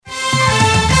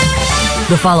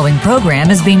The following program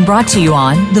is being brought to you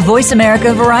on the Voice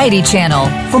America Variety Channel.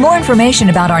 For more information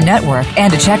about our network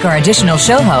and to check our additional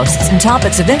show hosts and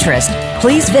topics of interest,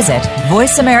 please visit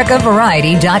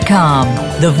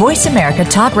voiceamericavariety.com. The Voice America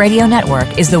Talk Radio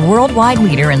Network is the worldwide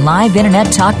leader in live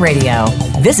Internet talk radio.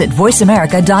 Visit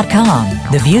voiceamerica.com.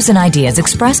 The views and ideas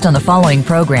expressed on the following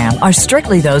program are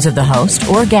strictly those of the host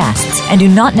or guests and do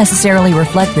not necessarily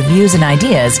reflect the views and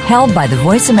ideas held by the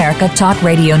Voice America Talk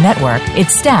Radio Network,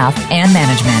 its staff, and management.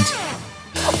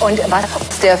 Und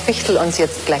was der Fichtel uns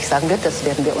jetzt gleich sagen wird, das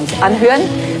werden wir uns anhören.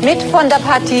 Mit von der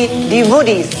Partie die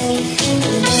Woodies.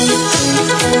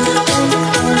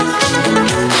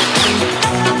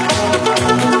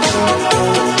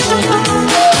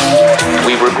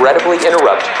 We regrettably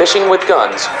interrupt Fishing with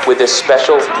Guns with this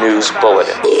special news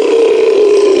bulletin.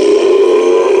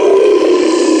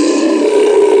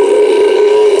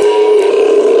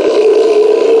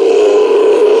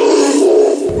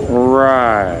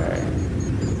 Right.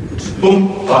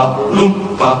 Oompa,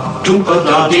 loompa,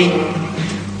 doompa-da-dee.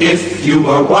 If you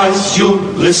are wise, you'll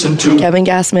listen to Kevin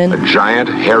Gassman. A giant,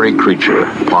 hairy creature,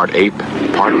 part ape,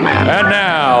 part man. And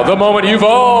now, the moment you've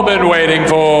all been waiting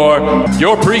for.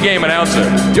 Your pregame announcer,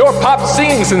 your pop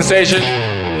singing sensation,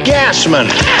 Gassman.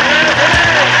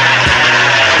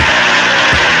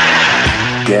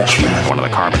 Gassman. One of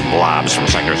the carbon blobs from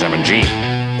Sector 7G.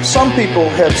 Some people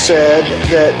have said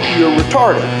that you're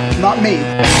retarded, not me.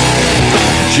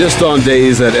 Just on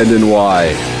days that end in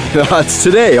Y. It's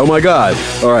today. Oh, my God.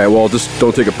 All right, well, just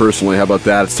don't take it personally. How about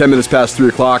that? It's 10 minutes past 3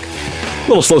 o'clock. A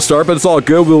little slow start, but it's all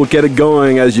good. We'll get it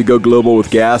going as you go global with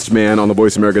Gassman on the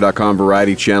VoiceAmerica.com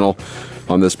Variety Channel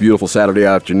on this beautiful Saturday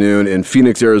afternoon in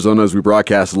Phoenix, Arizona, as we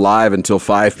broadcast live until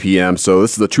 5 p.m. So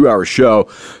this is a 2-hour show.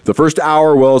 The first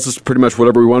hour, well, it's just pretty much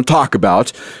whatever we want to talk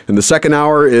about. And the second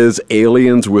hour is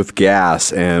Aliens with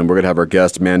Gas. And we're going to have our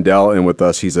guest, Mandel, in with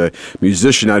us. He's a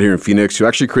musician out here in Phoenix who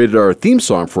actually created our theme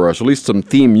song for us, or at least some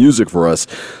theme music for us.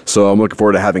 So I'm looking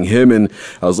forward to having him in,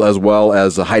 as well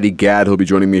as Heidi Gadd, who'll be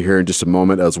joining me here in just a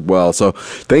moment as well. So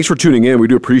thanks for tuning in. We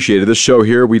do appreciate it. This show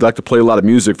here, we'd like to play a lot of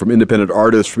music from independent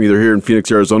artists from either here in Phoenix,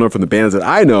 Arizona, from the bands that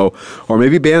I know, or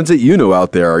maybe bands that you know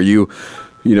out there. Are you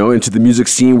into the music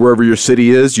scene wherever your city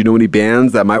is? Do you know any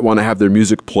bands that might want to have their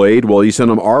music played? Well, you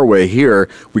send them our way here.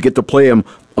 We get to play them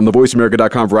on the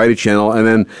VoiceAmerica.com Variety Channel, and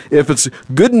then if it's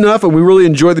good enough and we really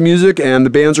enjoy the music and the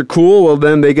bands are cool, well,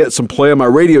 then they get some play on my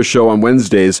radio show on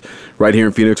Wednesdays right here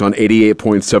in Phoenix on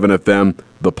 88.7 FM,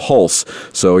 The Pulse.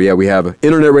 So, yeah, we have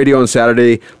internet radio on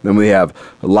Saturday, then we have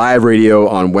live radio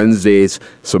on Wednesdays.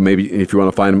 So maybe if you want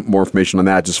to find more information on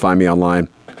that, just find me online.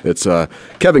 It's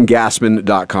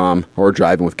kevingassman.com or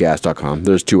drivingwithgas.com.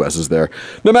 There's 2 S's there.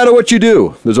 No matter what you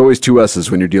do, there's always 2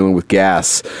 S's when you're dealing with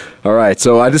gas. All right,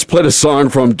 so I just played a song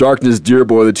from Darkness Dear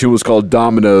Boy. The tune was called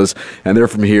Dominoes, and they're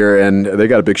from here, and they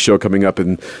got a big show coming up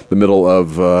in the middle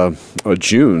of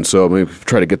June, so I'm going to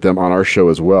try to get them on our show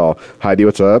as well. Heidi,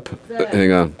 what's up?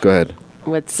 Hang on, go ahead.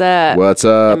 What's up? What's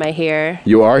up? Am I here?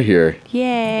 You are here.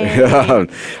 Yay.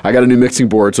 I got a new mixing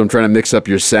board, so I'm trying to mix up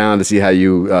your sound to see how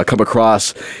you come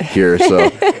across here. So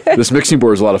this mixing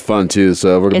board is a lot of fun, too.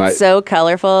 So it's so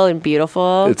colorful and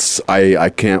beautiful. I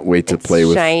can't wait to play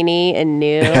with it. Shiny and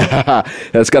new.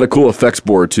 It's got a cool effects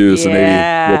board, too, so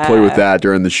maybe we'll play with that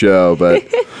during the show. But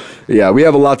yeah, we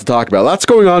have a lot to talk about. Lots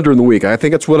going on during the week. I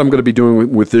think that's what I'm going to be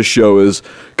doing with this show is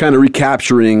kind of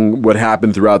recapturing what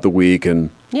happened throughout the week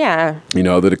and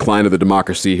the decline of the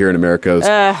democracy here in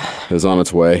America is on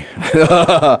its way.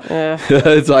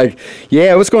 It's like,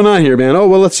 what's going on here, man? Oh,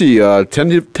 well, let's see. 10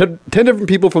 different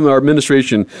people from our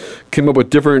administration came up with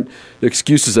different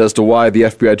excuses as to why the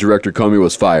FBI director Comey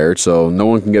was fired, so no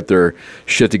one can get their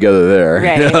shit together there.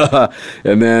 Right.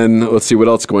 And then, let's see, what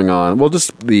else is going on? Well,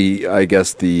 just the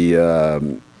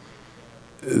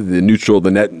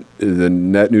net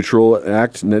neutral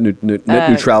act, net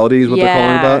neutrality is what they're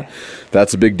calling about.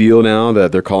 That's a big deal now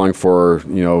that they're calling for,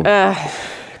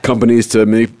 companies to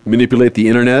manipulate the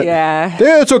internet. Yeah,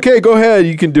 it's okay. Go ahead.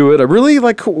 You can do it. I really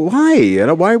why?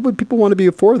 Why would people want to be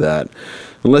for that?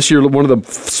 Unless you're one of the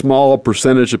small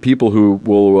percentage of people who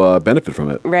will benefit from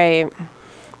it. Right.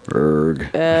 Erg.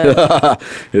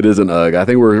 It is an ugh. I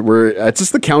think it's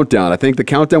just the countdown. I think the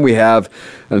countdown we have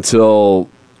until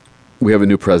we have a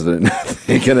new president.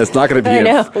 Again, it's not going to be. I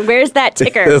know. Where's that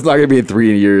ticker? It's not going to be in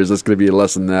 3 years. It's going to be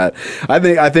less than that.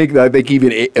 I think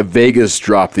even Vegas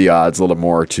dropped the odds a little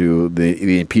more to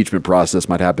the impeachment process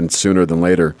might happen sooner than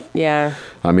later. Yeah.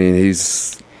 I mean,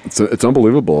 it's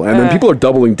unbelievable. And then people are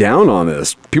doubling down on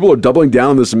this. People are doubling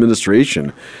down on this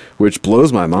administration, which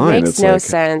blows my mind. Makes no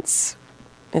sense.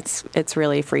 It's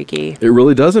really freaky. It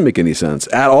really doesn't make any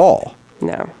sense at all.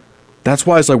 No. That's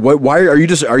why it's like, why are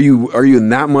you in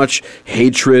that much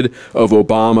hatred of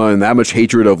Obama and that much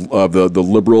hatred of the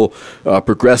liberal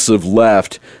progressive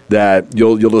left that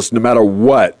you'll just, no matter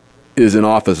what is in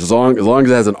office, as long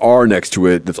as it has an R next to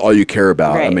it, that's all you care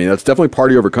about. Right. I mean, that's definitely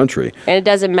party over country. And it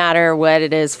doesn't matter what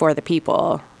it is for the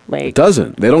people. Like, it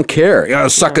doesn't. They don't care.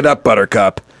 Suck it up,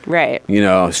 Buttercup. Right.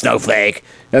 Snowflake.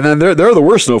 And then they're the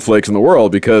worst snowflakes in the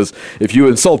world, because if you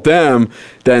insult them,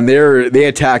 then they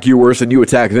attack you worse than you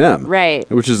attack them. Right.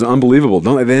 Which is unbelievable.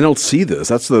 They don't see this.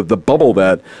 That's the bubble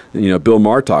that Bill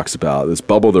Maher talks about. This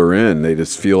bubble they're in. They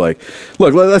just feel like,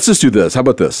 look, let's just do this. How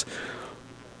about this?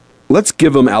 Let's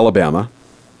give them Alabama.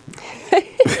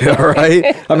 All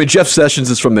right. I mean, Jeff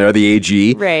Sessions is from there, the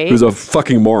AG, right, who's a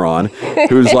fucking moron,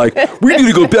 who's like, we need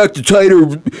to go back to tighter,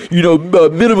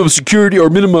 minimum security or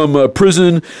minimum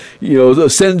prison,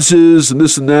 sentences and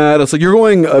this and that. It's like you're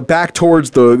going back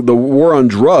towards the war on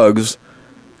drugs,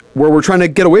 where we're trying to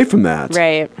get away from that.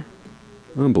 Right.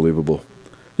 Unbelievable.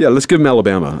 Yeah, let's give them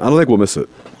Alabama. I don't think we'll miss it.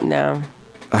 No.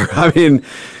 I mean,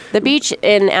 the beach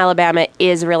in Alabama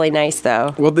is really nice,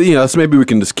 though. Well, so maybe we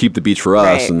can just keep the beach for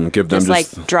us and give them just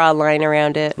like draw a line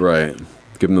around it. Right.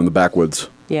 Give them the backwoods.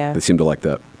 Yeah. They seem to like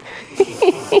that.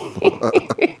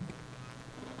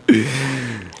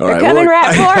 They're coming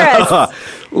right for us.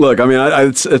 Look, I mean,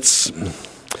 it's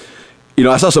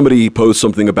I saw somebody post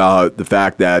something about the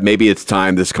fact that maybe it's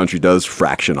time this country does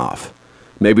fraction off.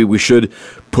 Maybe we should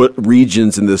put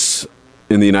regions in the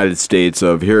United States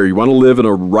of, here, you want to live in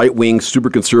a right-wing, super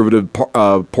conservative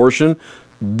portion,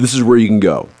 this is where you can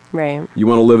go. Right. You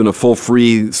want to live in a full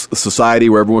free society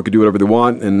where everyone can do whatever they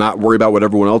want and not worry about what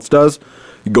everyone else does,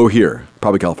 you go here,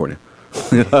 probably California.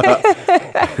 Well,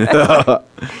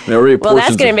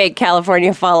 that's going to make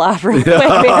California fall off real quick.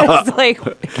 It's like,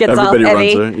 it gets everybody all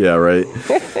heavy. runs it. Yeah, right.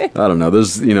 I don't know.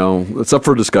 There's, it's up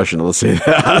for discussion. Let's say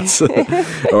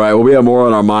that. All right. Well, we have more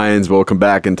on our minds. We'll come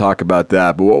back and talk about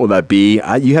that. But what will that be?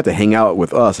 You have to hang out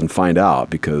with us and find out,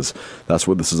 because that's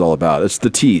what this is all about. It's the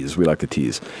tease. We like the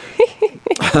tease.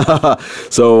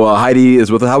 So Heidi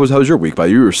is with us. How was your week?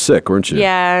 You were sick, weren't you?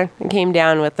 Yeah, I came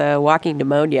down with a walking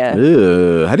pneumonia.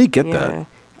 Ew, how do you get that?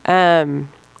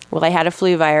 Well, I had a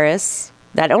flu virus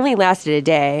that only lasted a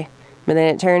day, but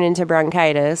then it turned into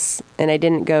bronchitis, and I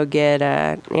didn't go get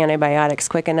antibiotics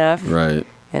quick enough. Right.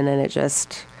 And then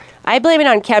I blame it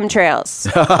on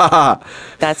chemtrails.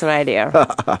 That's what I do.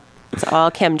 It's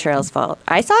all chemtrails' fault.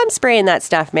 I saw him spraying that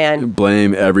stuff, man.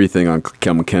 Blame everything on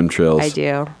chemtrails. I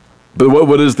do. But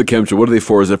what is the chemtrail? What are they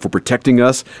for? Is it for protecting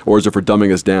us, or is it for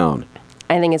dumbing us down?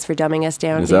 I think it's for dumbing us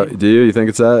down. Do you think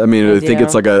it's that? I mean, I think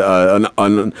it's like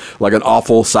an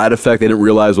awful side effect. They didn't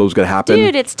realize what was going to happen.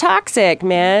 Dude, it's toxic,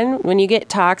 man. When you get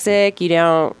toxic, you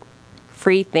don't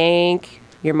free think.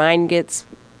 Your mind gets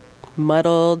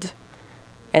muddled,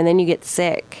 and then you get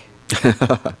sick.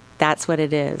 That's what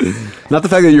it is. Not the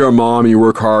fact that you're a mom and you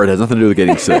work hard. It has nothing to do with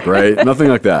getting sick, right? Nothing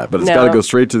like that. But it's got to go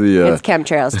straight to the... It's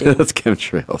chemtrails, dude. It's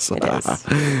chemtrails. It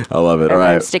is. I love it. All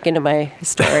right. I'm sticking to my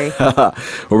story. Well,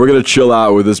 we're going to chill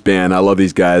out with this band. I love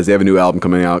these guys. They have a new album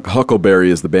coming out.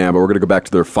 Huckleberry is the band, but we're going to go back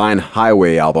to their Fine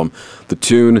Highway album. The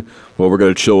tune, well, we're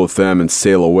going to chill with them and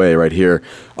sail away right here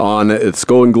on It's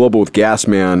Going Global with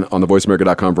Gasman on the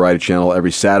VoiceAmerica.com Variety Channel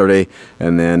every Saturday.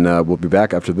 And then we'll be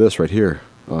back after this right here.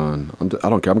 I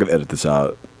don't care. I'm going to edit this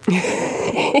out.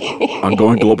 I'm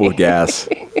going global with gas.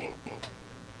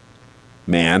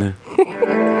 Man.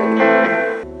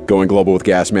 Going global with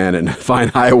Gas Man and Fine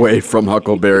Highway from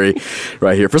Huckleberry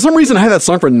right here. For some reason, I had that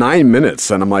song for 9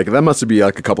 minutes, and I'm like, that must be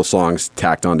like a couple songs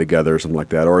tacked on together or something like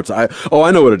that. Or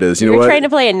I know what it is. You're trying to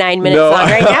play a 9-minute song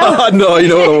right now? No, you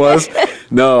know what it was?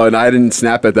 No, and I didn't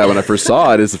snap at that when I first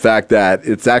saw it, is the fact that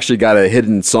it's actually got a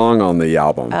hidden song on the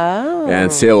album. Oh.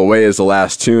 And Sail Away is the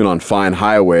last tune on Fine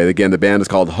Highway. Again, the band is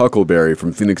called Huckleberry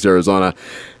from Phoenix, Arizona.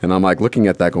 And I'm like looking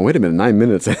at that going, wait a minute, 9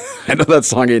 minutes. I know that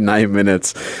song ain't 9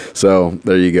 minutes. So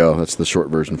there you go. That's the short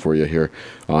version for you here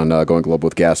on Going Global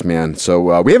with Gas Man.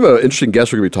 So we have an interesting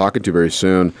guest we're going to be talking to very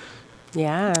soon.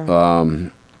 Yeah.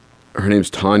 Her name's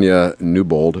Tanya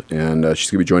Newbould, and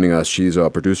she's going to be joining us. She's a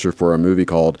producer for a movie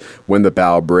called When the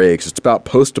Bough Breaks. It's about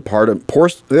postpartum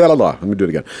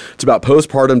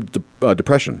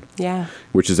depression. Yeah.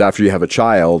 Which is after you have a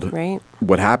child. Right.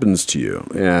 What happens to you?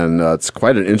 And it's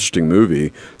quite an interesting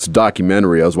movie. It's a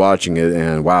documentary. I was watching it,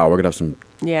 and wow, we're going to have some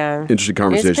interesting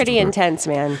conversations. It's pretty intense,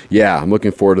 man. Yeah, I'm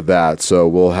looking forward to that. So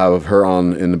we'll have her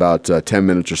on in about 10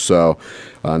 minutes or so.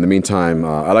 In the meantime,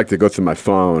 I like to go through my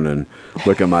phone and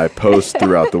look at my posts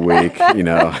throughout the week,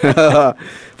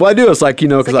 Well, I do. It's like,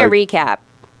 it's like a recap.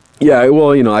 Yeah,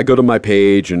 well, I go to my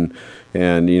page and,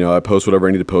 And, I post whatever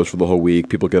I need to post for the whole week.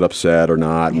 People get upset or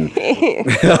not. And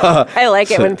I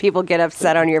like it when people get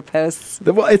upset on your posts.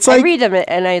 Well, it's like, I read them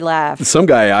and I laugh. Some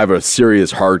guy, I have a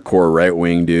serious hardcore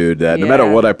right-wing dude that no matter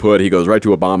what I put, he goes right to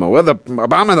Obama. Well,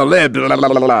 Obama and the lib, blah, blah,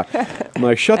 blah, blah. I'm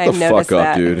like, shut the fuck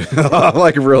up, dude.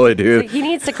 Like, really, dude. He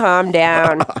needs to calm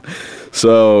down.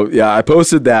 So, yeah, I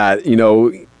posted that,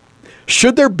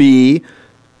 should there be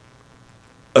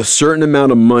a certain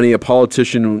amount of money a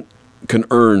politician can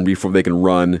earn before they can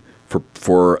run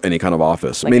for any kind of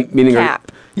office? Meaning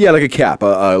cap. Like a cap,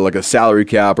 like a salary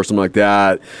cap or something like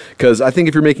that. Because I think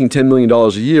if you're making $10 million a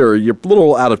year, you're a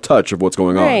little out of touch of what's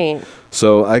going on. Right.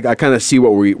 So I kind of see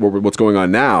what's going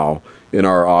on now in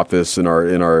our office, in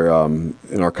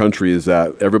our country, is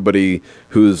that everybody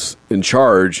who's in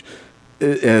charge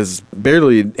has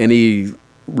barely any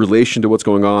relation to what's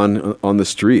going on the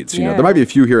streets. There might be a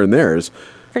few here and there's.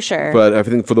 For sure. But I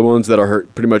think for the ones that are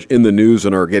pretty much in the news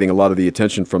and are getting a lot of the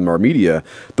attention from our media,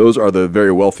 those are the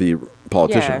very wealthy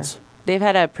politicians. Yeah. They've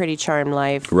had a pretty charmed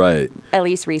life. Right. At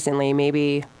least recently.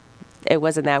 Maybe it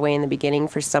wasn't that way in the beginning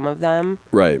for some of them.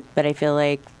 Right. But I feel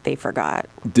like they forgot.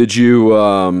 Did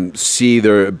you see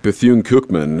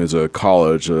Bethune-Cookman is a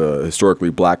college, a historically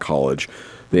black college.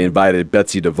 They invited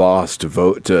Betsy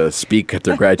DeVos to speak at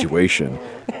their graduation.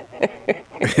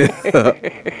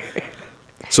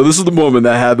 So this is the woman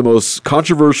that had the most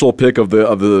controversial pick of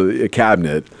the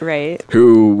cabinet, right?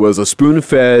 Who was a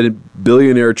spoon-fed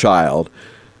billionaire child,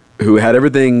 who had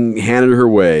everything handed her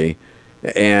way,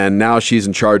 and now she's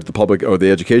in charge of the public or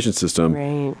the education system.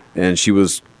 Right. And she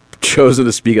was chosen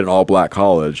to speak at an all-black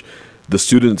college. The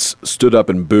students stood up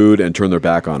and booed and turned their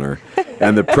back on her.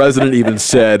 And the president even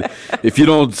said, if you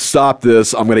don't stop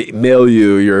this, I'm going to mail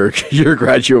you your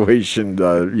graduation,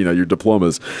 your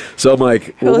diplomas. So I'm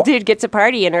like... Well, dude, get to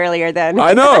partying earlier then.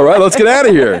 I know, right? Let's get out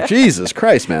of here. Jesus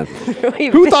Christ, man.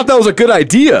 Who thought that was a good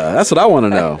idea? That's what I want to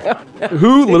know.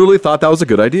 Who literally thought that was a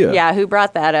good idea? Yeah, who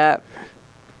brought that up?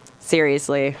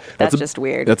 Seriously. That's just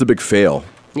weird. That's a big fail.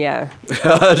 Yeah.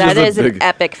 That is an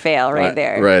epic fail right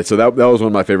there. Right. So that was one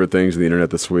of my favorite things on the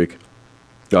internet this week.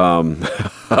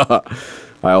 I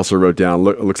also wrote down,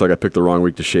 looks like I picked the wrong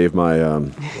week to shave my...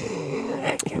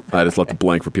 I just left it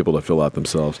blank for people to fill out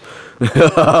themselves.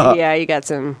 Yeah, you got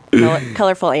some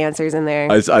colorful answers in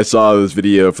there. I saw this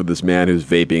video for this man who's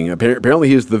vaping. Apparently,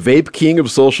 he's the vape king of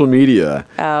social media.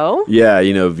 Oh? Yeah,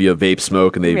 via vape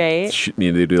smoke, and they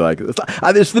they do like...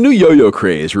 It's the new yo-yo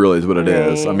craze, really, is what it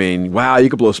is. I mean, wow, you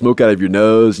can blow smoke out of your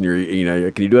nose, and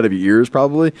can you do it out of your ears,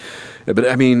 probably? But,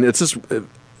 I mean, it's just...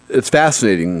 It's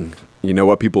fascinating,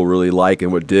 what people really like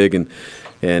and what dig, and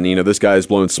this guy's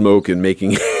blowing smoke and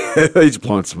making... he's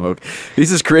blowing smoke. He's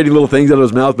just creating little things out of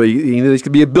his mouth, but he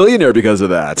could be a billionaire because of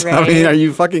that. Right. I mean, are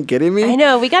you fucking kidding me? I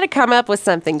know. We got to come up with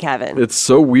something, Kevin. It's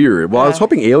so weird. Well, I was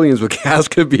hoping Aliens with Gas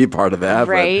could be part of that.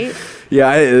 Right. But yeah,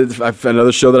 I've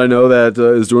another show that I know that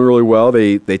is doing really well.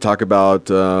 They talk about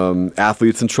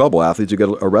athletes in trouble, athletes who get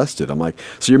arrested. I'm like,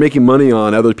 so you're making money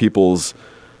on other people's...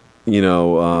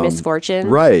 misfortune.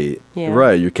 Right. Yeah.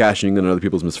 Right. You're cashing in on other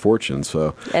people's misfortunes.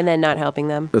 So. And then not helping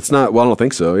them. It's not, well, I don't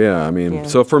think so. Yeah. I mean,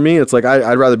 so for me, it's like,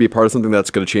 I'd rather be part of something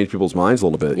that's going to change people's minds a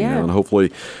little bit, and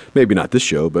hopefully, maybe not this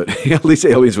show, but at least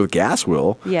Aliens with Gas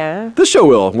will. Yeah. This show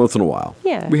will, once in a while.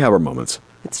 Yeah. We have our moments.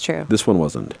 It's true. This one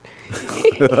wasn't.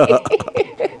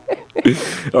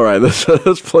 All right, let's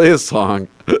play a song.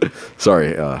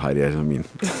 Sorry, Heidi,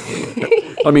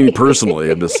 I mean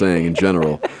personally, I'm just saying in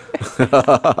general.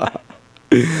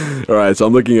 All right, so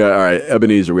I'm looking at,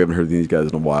 Ebenezer. We haven't heard these guys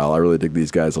in a while. I really dig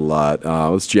these guys a lot.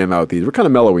 Let's jam out with these. We're kind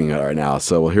of mellowing it right now,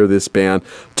 so we'll hear this band.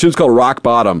 The tune's called Rock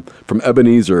Bottom from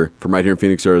Ebenezer from right here in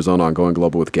Phoenix, Arizona on Going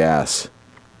Global with Gas.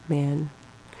 Man.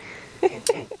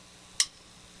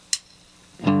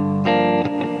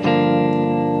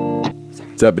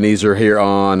 It's Ebenezer here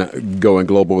on Going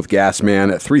Global with Gas Man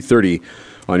at 3:30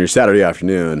 on your Saturday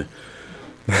afternoon.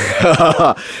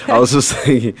 I was just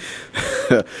thinking,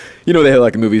 they had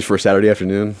like movies for Saturday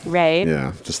afternoon. Right.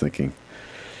 Yeah, just thinking.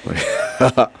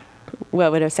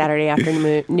 What would a Saturday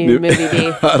afternoon movie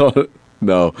be? I don't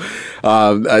know.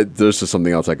 There's just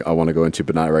something else I want to go into,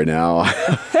 but not right now.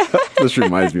 This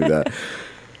reminds me of that.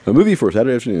 A movie for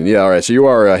Saturday afternoon. Yeah, all right. So you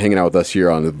are hanging out with us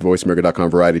here on the VoiceAmerica.com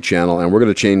Variety Channel, and we're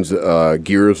going to change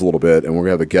gears a little bit, and we're going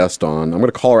to have a guest on. I'm going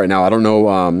to call right now. I don't know.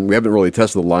 We haven't really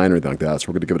tested the line or anything like that, so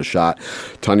we're going to give it a shot.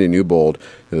 Tanya Newbould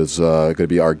is going to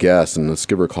be our guest, and let's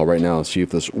give her a call right now and see if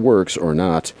this works or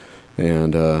not.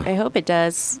 And I hope it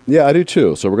does. Yeah, I do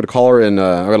too. So we're going to call her, and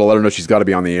I'm going to let her know she's got to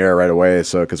be on the air right away,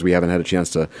 so because we haven't had a chance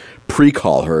to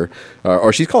pre-call her.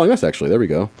 Or she's calling us, actually. There we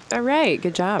go. All right.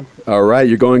 Good job. All right.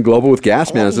 You're Going Global with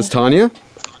Gas Man. Is this Tanya?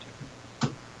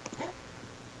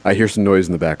 I hear some noise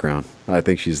in the background. I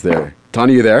think she's there.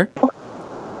 Tanya, you there?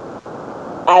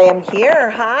 I am here.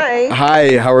 Hi.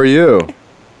 Hi, how are you?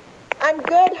 I'm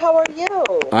good. How are you?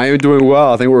 I am doing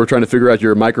well. I think we were trying to figure out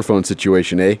your microphone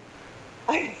situation, eh?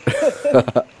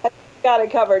 Got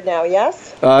it covered now,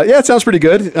 yes? Yeah, it sounds pretty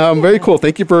good. Very cool.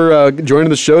 Thank you for joining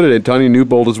the show today. Tanya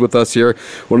Newbould is with us here,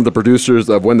 one of the producers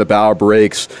of When the Bough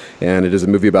Breaks, and it is a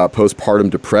movie about postpartum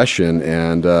depression.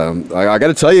 And I got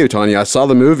to tell you, Tanya, I saw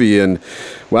the movie, and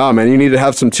wow, man, you need to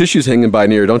have some tissues hanging by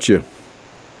near, don't you?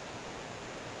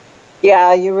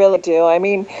 Yeah, you really do. I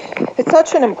mean, it's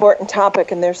such an important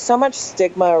topic, and there's so much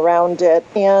stigma around it.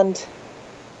 And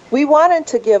we wanted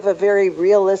to give a very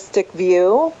realistic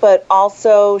view, but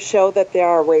also show that there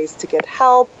are ways to get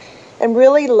help and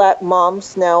really let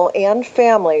moms know and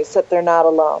families that they're not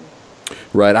alone.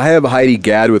 Right. I have Heidi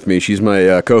Gadd with me. She's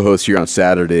my co-host here on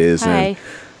Saturdays. Hi. And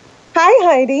Hi,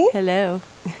 Heidi. Hello.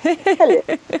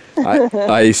 Hello.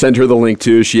 I sent her the link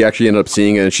too. She actually ended up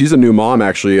seeing it. And she's a new mom,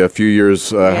 actually, a few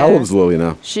years. How old is Lily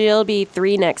now? She'll be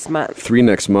 3 next month. 3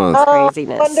 next month.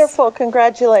 Craziness. Wonderful.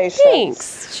 Congratulations.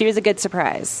 Thanks. She was a good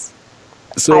surprise.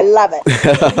 So, I love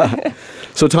it.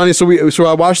 So Tanya, so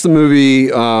I watched the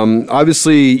movie.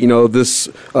 Obviously, you know, this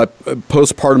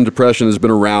postpartum depression has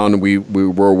been around, and we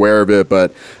were aware of it.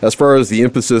 But as far as the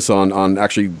emphasis on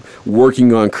actually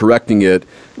working on correcting it,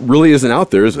 really isn't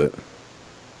out there, is it?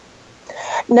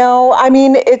 No, I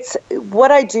mean, it's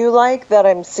what I do like that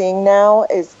I'm seeing now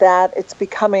is that it's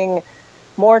becoming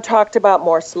more talked about,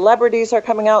 more celebrities are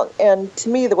coming out. And to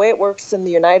me, the way it works in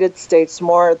the United States, the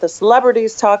more the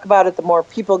celebrities talk about it, the more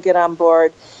people get on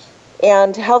board.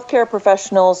 And healthcare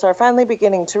professionals are finally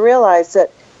beginning to realize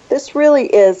that this really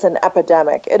is an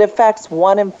epidemic. It affects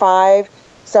 1 in 5.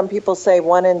 Some people say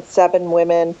 1 in 7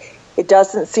 women. It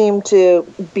doesn't seem to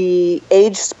be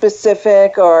age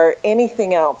specific or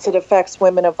anything else. It affects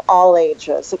women of all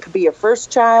ages. It could be your first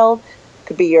child, it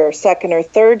could be your second or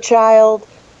third child,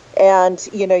 and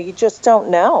you just don't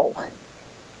know.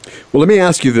 Well, let me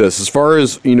ask you this: as far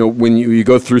as when you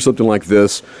go through something like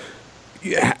this,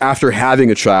 after having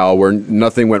a child where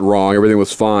nothing went wrong, everything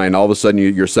was fine, all of a sudden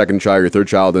your second child, your third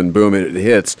child, and boom, it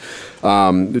hits.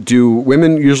 Do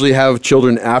women usually have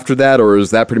children after that, or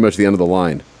is that pretty much the end of the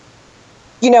line?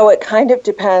 It kind of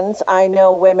depends. I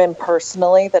know women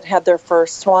personally that had their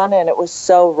first one, and it was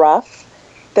so rough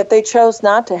that they chose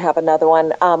not to have another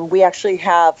one. We actually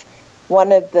have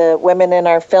one of the women in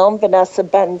our film, Vanessa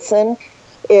Benson,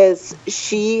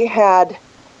 she had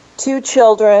 2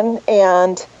 children,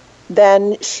 and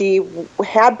then she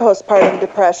had postpartum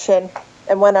depression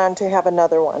and went on to have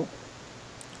another one.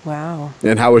 Wow.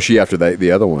 And how was she after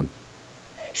the other one?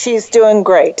 She's doing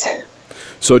great.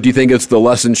 So do you think it's the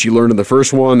lesson she learned in the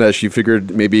first one that she figured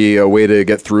maybe a way to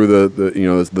get through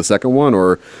the second one,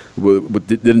 or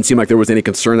didn't seem like there was any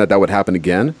concern that would happen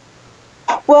again?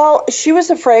 Well, she was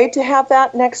afraid to have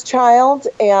that next child,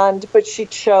 but she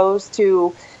chose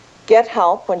to get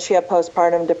help when she had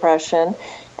postpartum depression.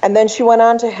 And then she went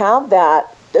on to have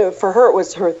that. For her, it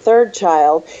was her third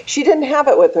child. She didn't have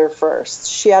it with her first.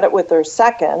 She had it with her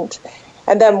second,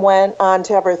 and then went on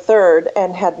to have her third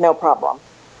and had no problem.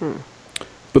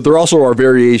 But there also are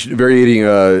varying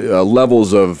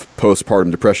levels of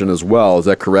postpartum depression as well. Is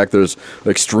that correct? There's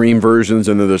extreme versions,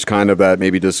 and then there's kind of that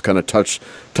maybe just kind of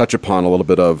touch upon a little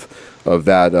bit of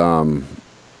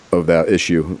that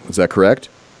issue. Is that correct?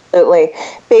 Absolutely.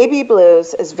 Baby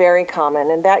blues is very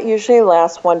common, and that usually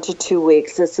lasts 1 to 2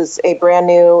 weeks. This is a brand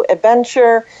new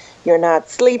adventure. You're not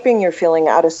sleeping. You're feeling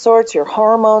out of sorts. Your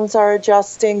hormones are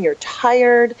adjusting. You're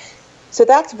tired. So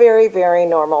that's very, very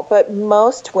normal. But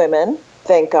most women,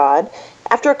 thank God,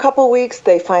 after a couple weeks,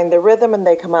 they find the rhythm and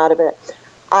they come out of it.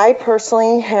 I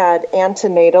personally had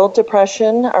antenatal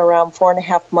depression around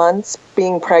 4.5 months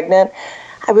being pregnant.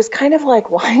 I was kind of like,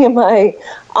 why am I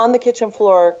on the kitchen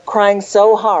floor crying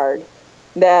so hard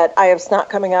that I have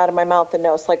snot coming out of my mouth and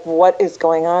nose? Like, what is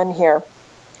going on here?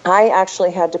 I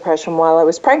actually had depression while I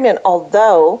was pregnant,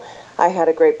 although I had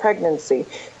a great pregnancy.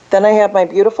 Then I had my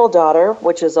beautiful daughter,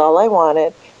 which is all I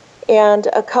wanted. And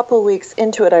a couple weeks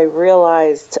into it, I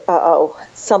realized,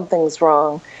 something's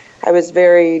wrong. I was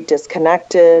very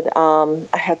disconnected.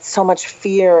 I had so much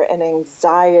fear and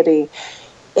anxiety.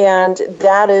 And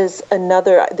that is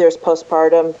there's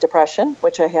postpartum depression,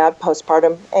 which I had,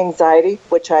 postpartum anxiety,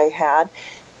 which I had.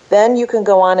 Then you can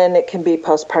go on and it can be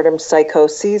postpartum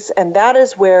psychosis. And that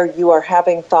is where you are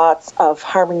having thoughts of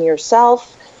harming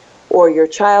yourself or your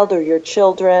child or your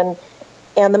children.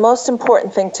 And the most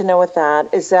important thing to know with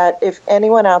that is that if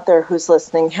anyone out there who's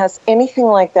listening has anything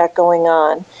like that going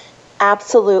on,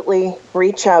 absolutely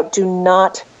reach out. Do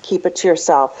not keep it to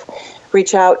yourself.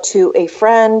 Reach out to a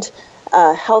friend,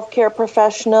 a healthcare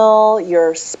professional,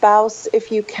 your spouse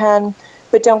if you can,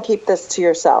 but don't keep this to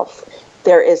yourself.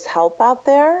 There is help out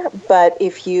there, but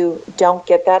if you don't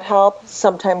get that help,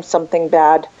 sometimes something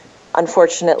bad,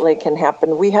 unfortunately, can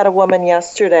happen. We had a woman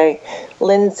yesterday,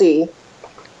 Lindsay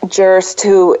Jurst,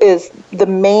 who is the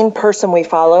main person we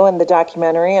follow in the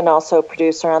documentary and also a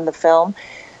producer on the film.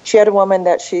 She had a woman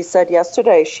that she said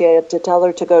yesterday she had to tell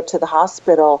her to go to the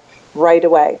hospital right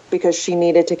away because she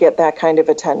needed to get that kind of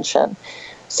attention.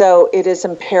 So it is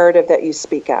imperative that you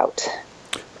speak out.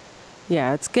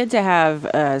 Yeah, it's good to have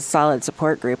a solid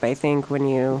support group, I think, when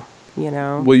you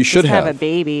know, well, you should have a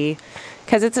baby,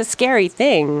 because it's a scary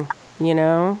thing, you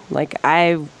know? Like,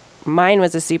 mine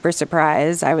was a super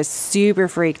surprise. I was super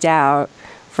freaked out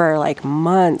for like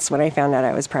months when I found out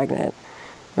I was pregnant.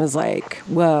 I was like,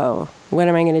 whoa, what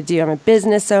am I going to do? I'm a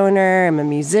business owner. I'm a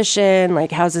musician.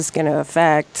 Like, how's this going to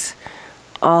affect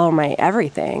all my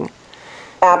everything?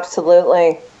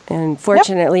 Absolutely. And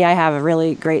fortunately, I have a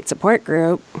really great support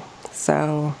group.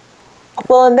 So,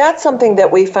 well, and that's something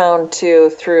that we found too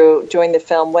through doing the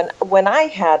film. When I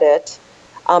had it,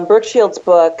 Brooke Shields'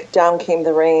 book, Down Came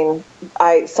the Rain,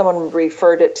 someone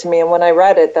referred it to me, and when I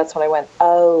read it, that's when I went,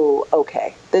 oh,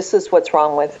 okay, this is what's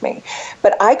wrong with me.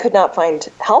 But I could not find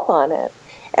help on it.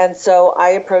 And so I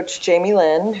approached Jamie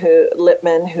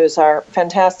Littman, who's our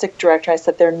fantastic director. I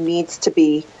said, there needs to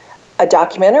be a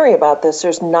documentary about this.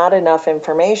 There's not enough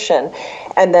information.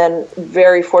 And then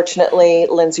very fortunately,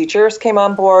 Lindsay Jurst came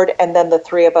on board, and then the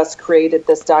three of us created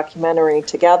this documentary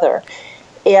together.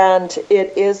 And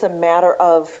it is a matter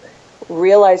of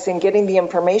realizing, getting the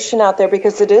information out there,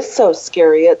 because it is so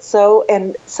scary.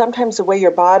 And sometimes the way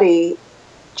your body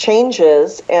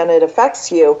changes and it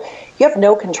affects you, you have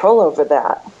no control over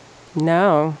that.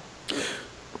 No,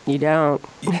 you don't.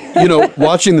 You know,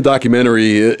 watching the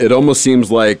documentary, it almost seems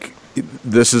like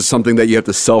this is something that you have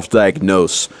to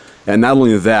self-diagnose. And not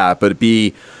only that, but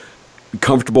be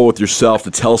comfortable with yourself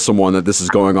to tell someone that this is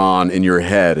going on in your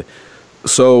head.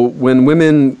 So when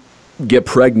women get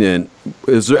pregnant,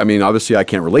 obviously I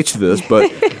can't relate to this,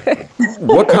 but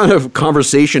what kind of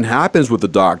conversation happens with the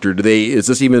doctor? Is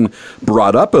this even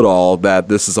brought up at all that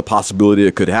this is a possibility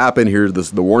it could happen?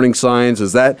 Here's the warning signs.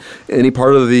 Is that any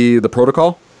part of the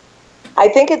protocol? I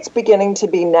think it's beginning to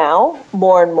be now,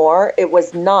 more and more. It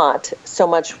was not so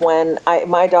much when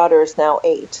my daughter is now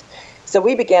 8. So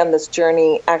we began this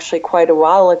journey actually quite a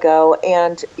while ago,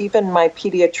 and even my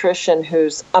pediatrician,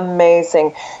 who's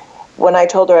amazing, when I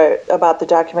told her about the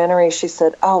documentary, she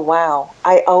said, oh, wow,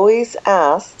 I always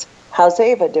asked, how's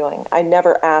Ava doing? I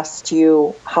never asked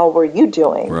you, how were you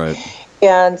doing? Right.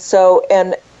 And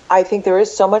I think there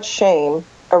is so much shame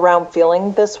around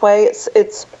feeling this way.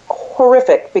 It's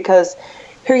horrific, because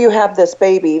here you have this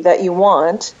baby that you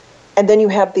want, and then you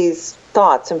have these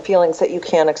thoughts and feelings that you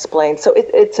can't explain. So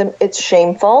it's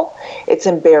shameful. It's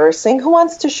embarrassing. Who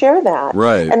wants to share that?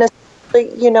 Right. And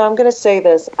especially, I'm going to say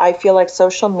this, I feel like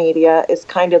social media is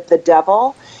kind of the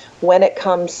devil when it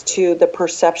comes to the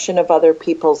perception of other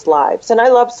people's lives. And I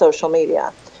love social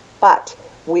media, but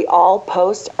we all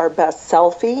post our best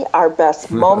selfie, our best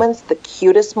moments, the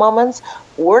cutest moments.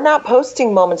 We're not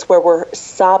posting moments where we're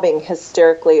sobbing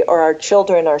hysterically or our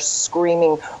children are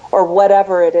screaming or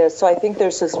whatever it is. So I think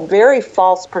there's this very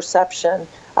false perception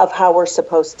of how we're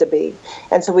supposed to be.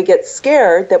 And so we get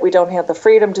scared that we don't have the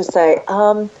freedom to say,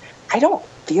 I don't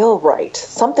feel right.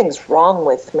 Something's wrong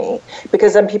with me.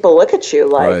 Because then people look at you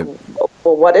like, right.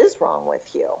 Well, what is wrong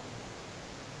with you?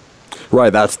 Right,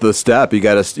 that's the step. You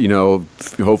got to,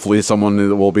 hopefully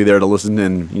someone will be there to listen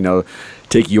and,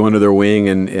 take you under their wing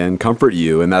and comfort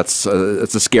you. And it's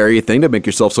a scary thing to make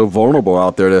yourself so vulnerable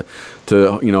out there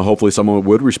to hopefully someone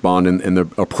would respond in the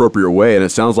appropriate way. And it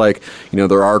sounds like,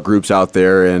 there are groups out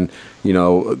there and,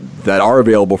 that are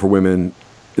available for women,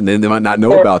 and they might not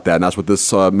know about that. And that's what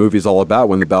this movie is all about,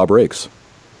 When the Bough Breaks.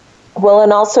 Well,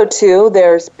 and also, too,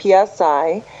 there's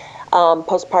PSI,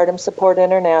 Postpartum Support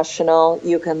International.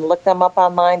 You can look them up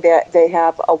online. They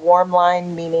have a warm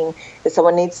line, meaning if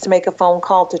someone needs to make a phone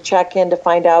call to check in to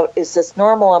find out, is this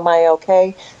normal? Am I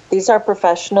okay? These are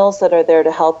professionals that are there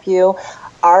to help you.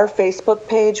 Our Facebook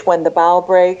page, When the Bough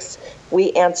Breaks,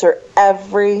 we answer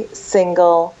every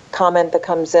single comment that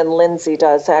comes in. Lindsay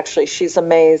does, actually. She's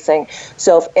amazing.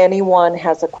 So if anyone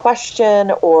has a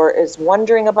question or is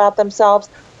wondering about themselves,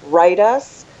 write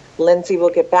us. Lindsay will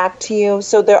get back to you.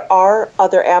 So there are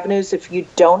other avenues if you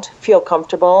don't feel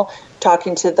comfortable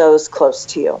talking to those close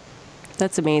to you.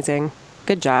 That's amazing.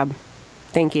 Good job.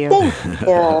 Thank you.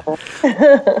 Yeah.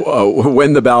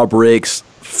 When the Bough Breaks,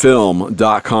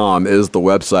 film.com is the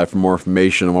website for more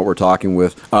information on what we're talking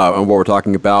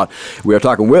about. We are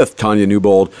talking with Tanya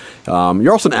Newbould.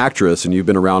 You're also an actress, and you've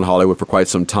been around Hollywood for quite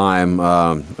some time.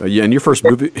 And your first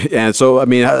movie, and so I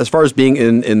mean, as far as being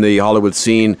in the Hollywood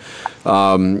scene,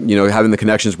 having the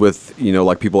connections with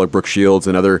like people like Brooke Shields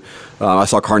and other. I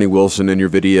saw Carney Wilson in your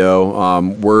video.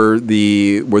 Were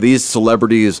these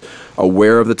celebrities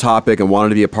aware of the topic and wanted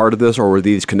to be a part of this, or were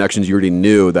these connections you already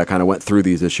knew that kind of went through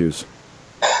these issues?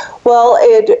 Well,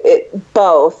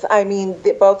 both. I mean,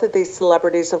 both of these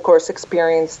celebrities, of course,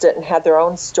 experienced it and had their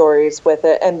own stories with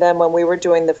it. And then when we were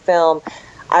doing the film,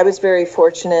 I was very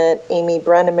fortunate. Amy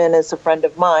Brenneman is a friend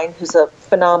of mine who's a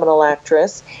phenomenal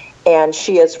actress, and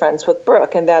she is friends with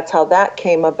Brooke, and that's how that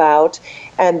came about.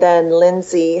 And then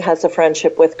Lindsay has a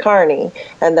friendship with Carney,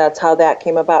 and that's how that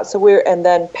came about. And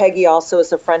then Peggy also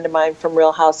is a friend of mine from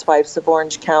Real Housewives of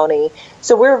Orange County.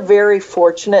 So we're very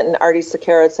fortunate, and Artie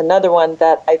Sequeira is another one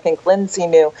that I think Lindsay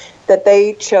knew, that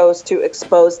they chose to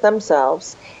expose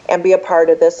themselves and be a part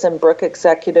of this, and Brooke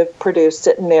executive produced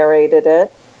it and narrated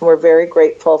it. And we're very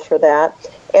grateful for that,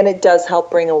 and it does help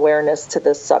bring awareness to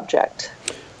this subject.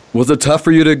 Was it tough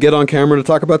for you to get on camera to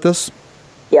talk about this?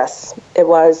 Yes, it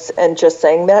was. And just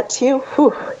saying that to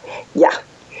you, yeah,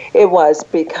 it was,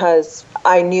 because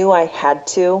I knew I had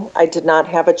to. I did not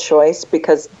have a choice,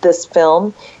 because this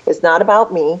film is not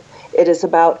about me. It is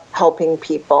about helping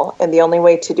people. And the only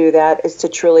way to do that is to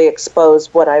truly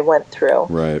expose what I went through.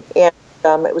 Right. And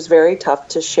it was very tough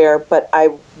to share, but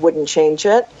I wouldn't change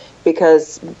it,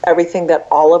 because everything that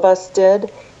all of us did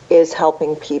is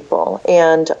helping people.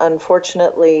 And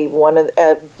unfortunately,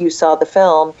 you saw the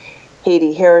film,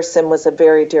 Haiti Harrison was a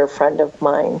very dear friend of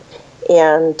mine.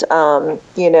 And,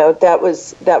 that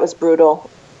was brutal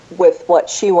with what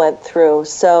she went through.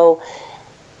 So,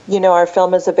 our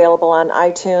film is available on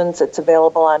iTunes. It's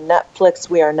available on Netflix.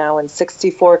 We are now in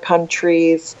 64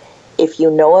 countries. If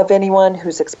you know of anyone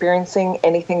who's experiencing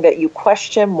anything that you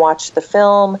question, watch the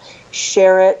film,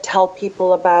 share it, tell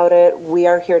people about it. We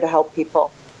are here to help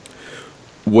people.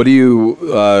 What do you,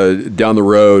 down the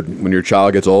road, when your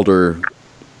child gets older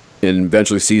and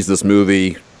eventually sees this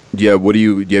movie, have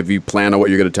you planned on what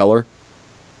you're going to tell her?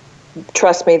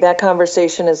 Trust me, that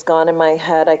conversation has gone in my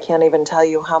head. I can't even tell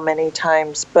you how many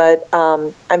times. But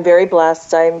I'm very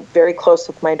blessed. I'm very close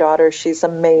with my daughter. She's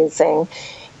amazing.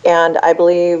 And I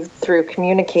believe through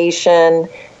communication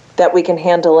that we can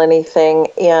handle anything.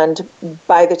 And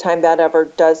by the time that ever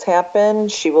does happen,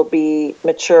 she will be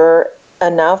mature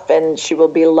enough and she will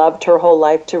be loved her whole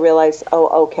life to realize,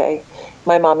 oh, okay,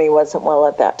 my mommy wasn't well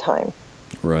at that time.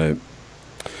 Right.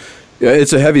 Yeah,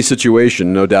 it's a heavy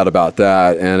situation, no doubt about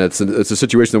that, and it's a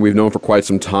situation that we've known for quite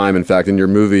some time. In fact, in your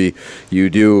movie, you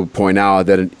do point out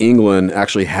that in England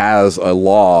actually has a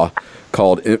law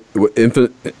called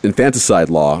infanticide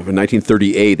law. In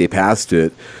 1938, they passed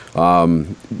it,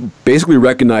 basically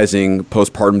recognizing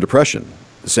postpartum depression,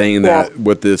 saying that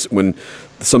when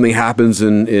something happens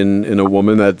in a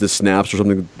woman, that this snaps or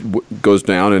something goes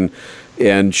down,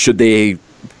 and should they,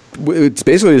 it's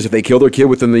basically as if they kill their kid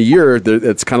within the year,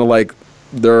 it's kind of like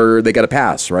they got to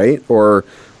pass, right? Or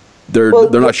they're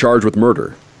not charged with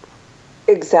murder.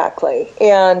 Exactly.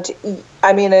 And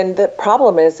I mean, and the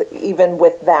problem is, even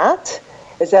with that,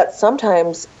 is that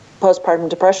sometimes postpartum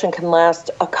depression can last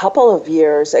a couple of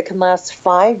years. It can last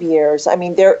 5 years. I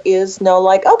mean, there is no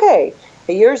okay,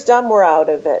 a year's done, we're out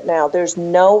of it now. There's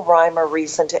no rhyme or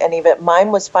reason to any of it.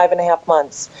 Mine was 5.5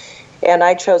 months. And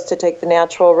I chose to take the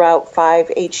natural route,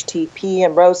 5-HTP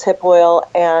and rose hip oil,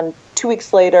 and 2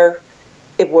 weeks later,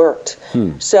 it worked.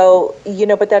 So,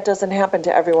 but that doesn't happen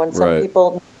to everyone. Some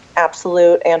people need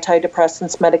absolute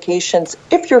antidepressants, medications.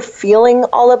 If you're feeling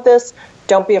all of this,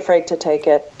 don't be afraid to take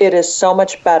it. It is so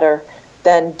much better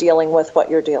than dealing with what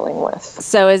you're dealing with.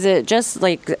 So is it just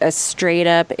like a straight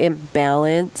up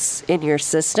imbalance in your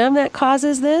system that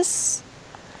causes this?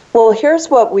 Well, here's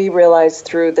what we realized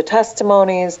through the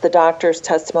testimonies, the doctor's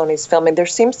testimonies, filming. There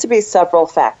seems to be several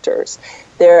factors.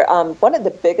 One of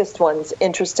the biggest ones,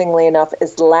 interestingly enough,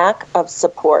 is lack of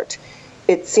support.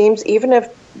 It seems even if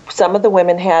some of the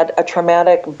women had a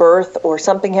traumatic birth or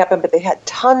something happened, but they had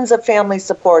tons of family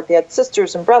support. They had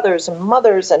sisters and brothers and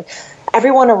mothers and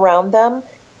everyone around them.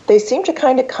 They seem to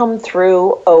kind of come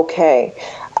through okay.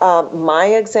 My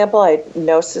example, I had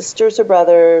no sisters or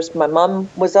brothers. My mom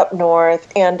was up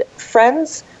north, and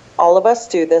friends, all of us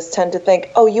do this, tend to think,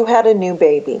 oh, you had a new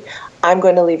baby. I'm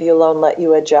going to leave you alone, let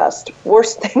you adjust.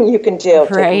 Worst thing you can do.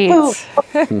 Right.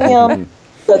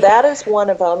 So that is one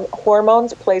of them.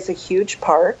 Hormones plays a huge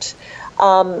part.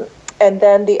 And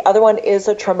then the other one is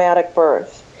a traumatic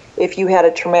birth. If you had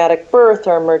a traumatic birth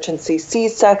or emergency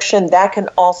C-section, that can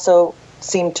also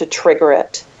seem to trigger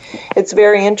it. It's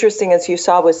very interesting, as you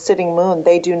saw with Sitting Moon,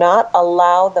 they do not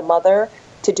allow the mother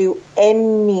to do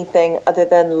anything other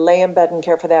than lay in bed and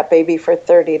care for that baby for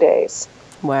 30 days.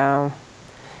 Wow.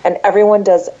 And everyone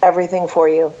does everything for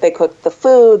you. They cook the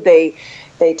food, they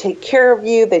take care of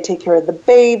you, they take care of the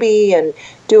baby and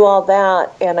do all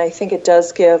that. And I think it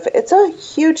does it's a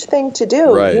huge thing to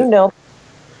do. Right. You know,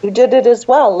 you did it as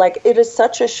well. Like, it is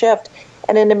such a shift.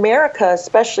 And in America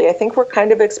especially, I think we're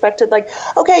kind of expected, like,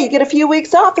 okay, you get a few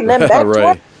weeks off and then back to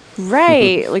work.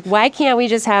 Right. Like, why can't we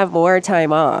just have more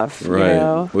time off? Right. You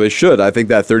know? Well, they should. I think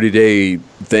that 30-day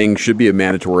thing should be a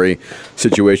mandatory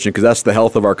situation because that's the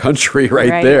health of our country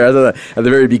right there. At the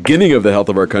very beginning of the health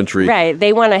of our country. Right.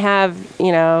 They want to have,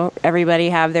 you know, everybody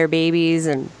have their babies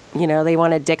and, you know, they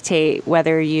want to dictate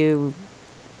whether you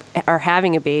are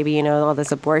having a baby, you know, all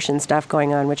this abortion stuff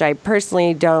going on, which I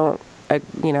personally don't,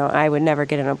 you know, I would never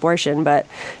get an abortion, but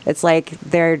it's like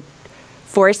they're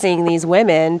forcing these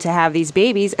women to have these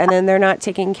babies and then they're not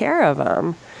taking care of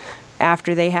them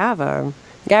after they have them.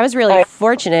 I was really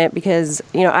fortunate because,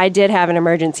 you know, I did have an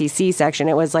emergency C-section.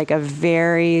 It was like a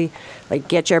very, like,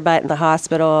 get your butt in the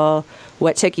hospital,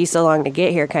 what took you so long to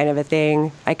get here kind of a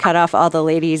thing. I cut off all the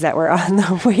ladies that were on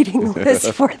the waiting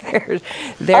list for their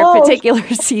particular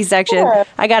C-section. Sure.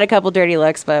 I got a couple dirty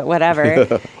looks, but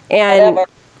whatever. And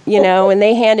you know, when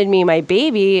they handed me my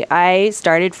baby, I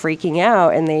started freaking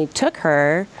out, and they took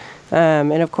her,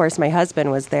 and of course my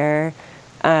husband was there,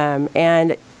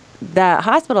 and the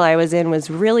hospital I was in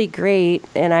was really great,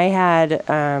 and I had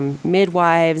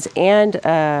midwives and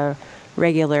a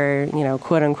regular, you know,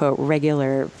 quote-unquote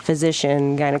regular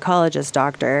physician, gynecologist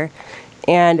doctor,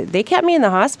 and they kept me in the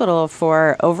hospital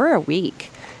for over a week,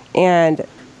 and,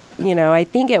 you know, I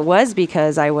think it was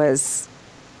because I was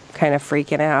kind of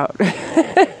freaking out.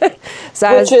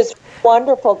 Which is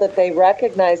wonderful that they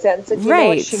recognize that and said, you know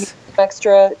what, she needs some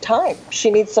extra time.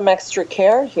 She needs some extra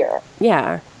care here.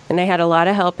 Yeah. And I had a lot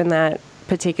of help in that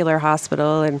particular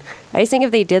hospital. And I just think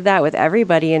if they did that with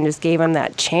everybody and just gave them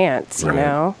that chance, you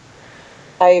know?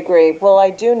 I agree. Well, I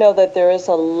do know that there is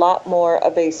a lot more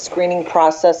of a screening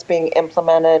process being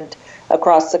implemented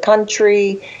across the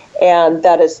country, and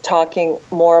that is talking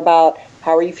more about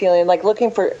how are you feeling, like looking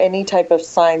for any type of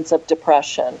signs of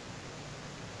depression.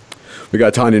 We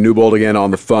got Tanya Newbould again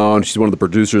on the phone. She's one of the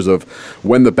producers of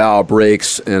When the Bough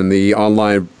Breaks, and the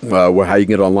online, how you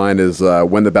can get it online is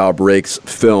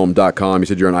whenthebowbreaksfilm.com. You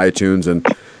said you're on iTunes, and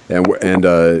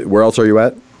where else are you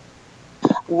at?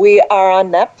 We are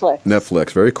on Netflix.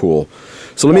 Netflix, very cool.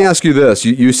 So let me ask you this.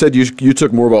 You said you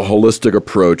took more of a holistic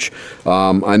approach.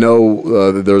 I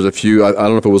know there was a few, I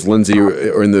don't know if it was Lindsay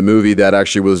or in the movie that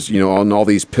actually was, you know, on all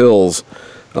these pills.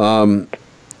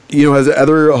 You know, has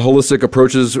other holistic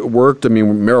approaches worked? I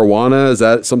mean, marijuana, is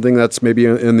that something that's maybe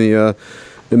in the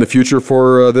future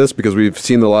for this? Because we've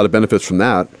seen a lot of benefits from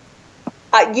that.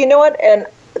 You know what? And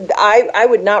I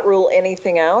would not rule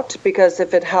anything out, because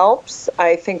if it helps,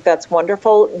 I think that's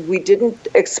wonderful. We didn't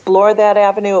explore that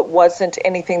avenue. It wasn't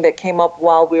anything that came up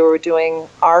while we were doing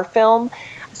our film.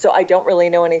 So I don't really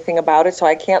know anything about it. So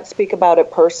I can't speak about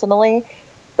it personally.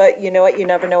 But you know what? You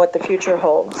never know what the future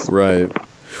holds. Right.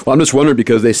 Well, I'm just wondering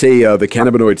because they say the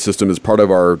cannabinoid system is part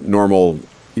of our normal,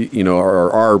 you know,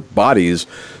 our bodies.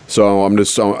 So I'm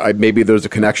just maybe there's a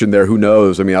connection there. Who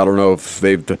knows? I mean, I don't know if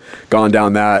they've gone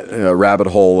down that rabbit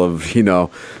hole of, you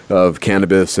know, of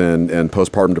cannabis and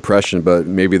postpartum depression, but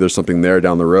maybe there's something there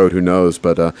down the road. Who knows?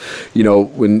 But you know,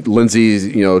 when Lindsay's,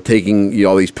 you know, taking, you know,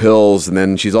 all these pills, and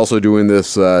then she's also doing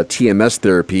this TMS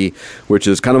therapy, which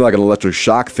is kind of like an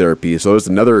electroshock therapy. So there's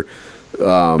another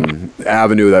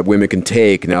avenue that women can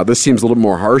take. Now, this seems a little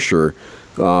more harsher.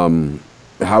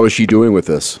 How is she doing with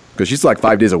this? Because she's like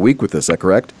 5 days a week with this, is that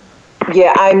correct?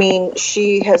 Yeah, I mean,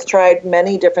 she has tried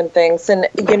many different things. And,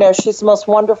 you know, she's the most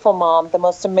wonderful mom, the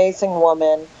most amazing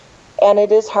woman. And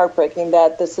it is heartbreaking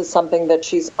that this is something that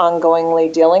she's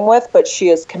ongoingly dealing with, but she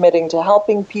is committing to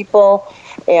helping people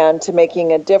and to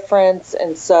making a difference.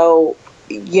 And so,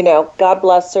 you know, God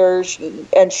bless her.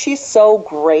 And she's so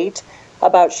great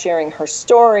about sharing her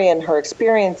story and her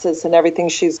experiences and everything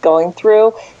she's going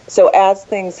through. So as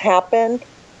things happen,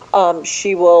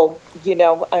 she will, you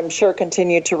know, I'm sure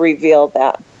continue to reveal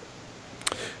that.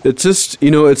 It's just,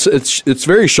 you know, it's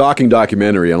very shocking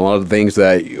documentary, and a lot of things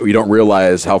that you don't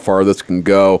realize how far this can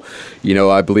go. You know,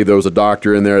 I believe there was a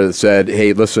doctor in there that said,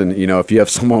 hey, listen, you know, if you have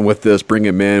someone with this, bring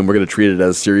him in. We're going to treat it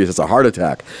as serious as a heart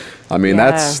attack. I mean,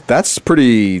 that's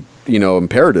pretty, you know,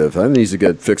 imperative. That needs to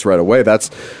get fixed right away. That's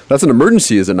an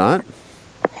emergency, is it not?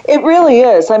 It really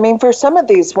is. I mean, for some of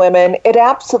these women, it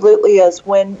absolutely is.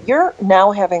 When you're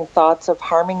now having thoughts of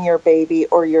harming your baby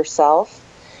or yourself,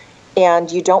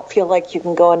 and you don't feel like you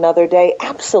can go another day,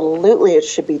 absolutely it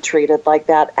should be treated like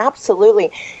that.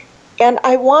 Absolutely. And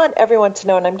I want everyone to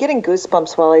know, and I'm getting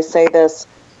goosebumps while I say this,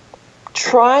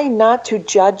 try not to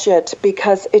judge it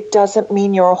because it doesn't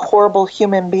mean you're a horrible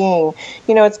human being.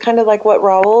 You know, it's kind of like what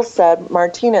Raul said,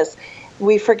 Martinez.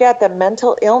 We forget that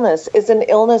mental illness is an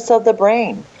illness of the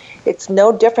brain. It's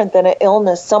no different than an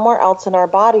illness somewhere else in our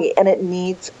body, and it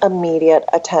needs immediate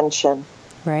attention.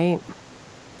 Right.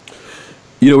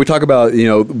 You know, we talk about,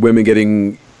 women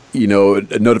getting,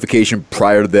 a notification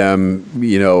prior to them,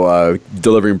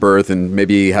 delivering birth and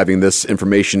maybe having this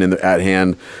information at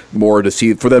hand more to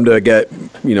see, for them to get,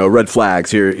 red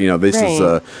flags here. This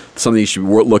is something you should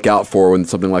look out for when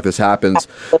something like this happens.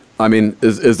 I mean,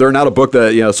 is there not a book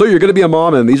that, so you're going to be a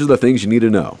mom and these are the things you need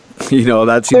to know?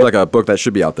 That seems like a book that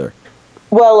should be out there.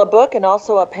 Well, a book and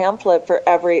also a pamphlet for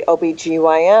every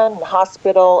OBGYN,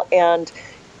 hospital, and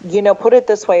put it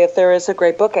this way, if there is a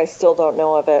great book, I still don't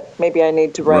know of it. Maybe I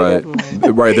need to write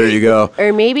it. Right, there you go.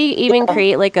 Or maybe even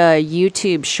create like a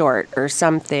YouTube short or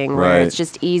something where it's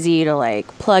just easy to like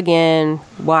plug in,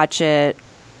 watch it.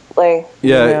 Well,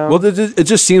 it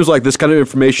just seems like this kind of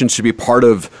information should be part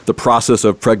of the process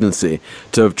of pregnancy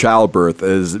to childbirth.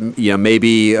 Is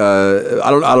maybe I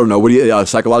don't know. What do you,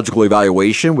 psychological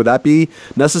evaluation, would that be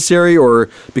necessary, or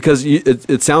because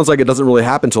it sounds like it doesn't really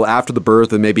happen until after the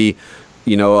birth and maybe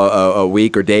a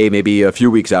week or day, maybe a few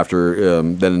weeks after,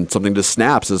 then something just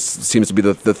snaps. This seems to be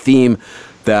the theme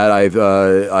that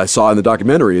I saw in the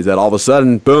documentary, is that all of a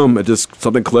sudden, boom, it just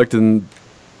something clicked and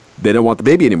they don't want the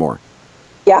baby anymore.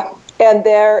 Yeah, and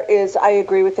I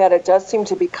agree with that. It does seem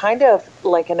to be kind of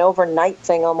like an overnight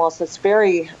thing almost. It's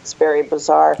very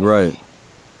bizarre. Right.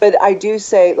 But I do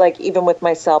say, like, even with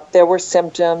myself, there were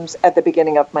symptoms at the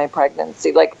beginning of my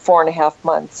pregnancy, like 4.5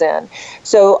 months in.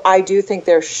 So I do think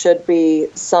there should be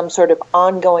some sort of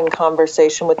ongoing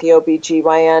conversation with the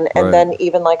OBGYN and then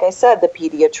even, like I said, the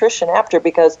pediatrician after,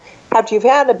 because after you've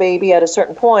had a baby at a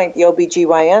certain point, the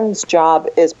OBGYN's job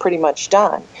is pretty much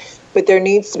done. But there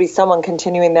needs to be someone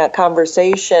continuing that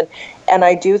conversation. And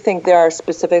I do think there are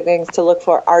specific things to look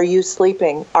for. Are you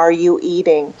sleeping? Are you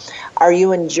eating? Are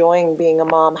you enjoying being a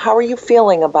mom? How are you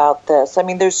feeling about this? I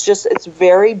mean, it's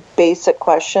very basic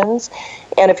questions.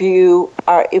 And if you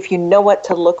know what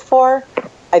to look for,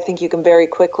 I think you can very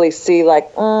quickly see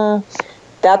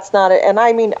that's not it. And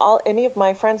I mean, any of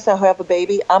my friends now who have a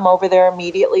baby, I'm over there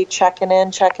immediately checking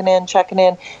in.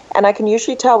 And I can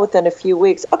usually tell within a few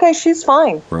weeks, okay, she's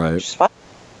fine. Right. She's fine.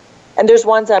 And there's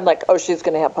ones I'm like, oh, she's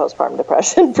going to have postpartum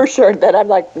depression for sure. Then I'm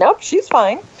like, nope, she's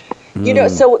fine.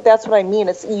 So that's what I mean.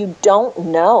 It's you don't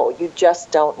know. You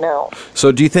just don't know.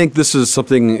 So do you think this is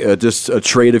something, just a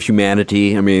trait of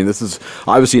humanity? I mean, this is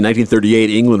obviously in 1938,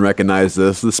 England recognized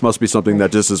this. This must be something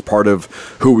that just is part of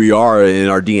who we are in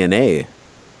our DNA.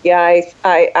 Yeah,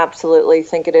 I absolutely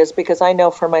think it is, because I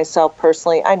know for myself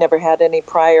personally, I never had any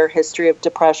prior history of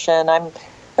depression. I'm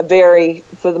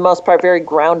for the most part, very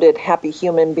grounded, happy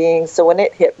human being. So when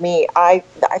it hit me, I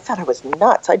thought I was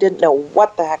nuts. I didn't know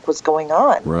what the heck was going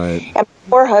on. Right. And my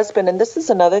poor husband, and this is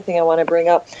another thing I want to bring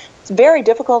up, it's very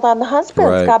difficult on the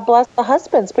husbands. Right. God bless the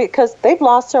husbands, because they've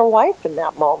lost their wife in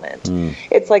that moment.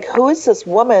 It's like, who is this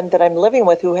woman that I'm living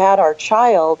with who had our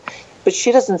child, but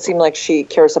she doesn't seem like she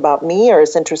cares about me or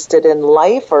is interested in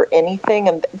life or anything,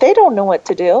 and they don't know what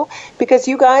to do, because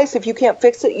you guys, if you can't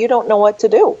fix it, you don't know what to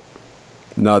do.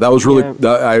 No, that was really it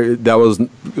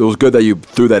was good that you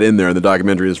threw that in there in the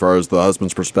documentary as far as the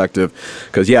husband's perspective,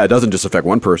 because it doesn't just affect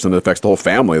one person; it affects the whole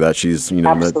family that she's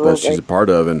that she's a part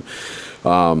of, and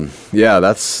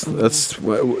that's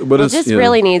what is. It just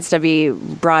really needs to be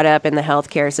brought up in the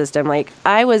healthcare system. Like,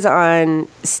 I was on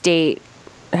state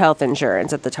health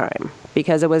insurance at the time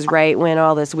because it was right when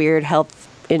all this weird health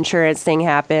insurance thing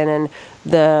happened, and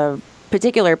the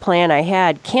particular plan I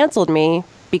had canceled me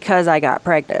because I got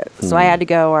pregnant. So I had to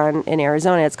go on, in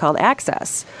Arizona, it's called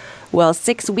Access. Well,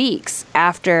 6 weeks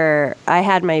after I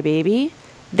had my baby,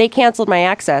 they canceled my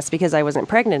Access because I wasn't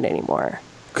pregnant anymore.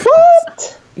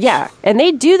 What? Yeah, and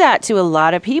they do that to a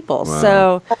lot of people. Wow.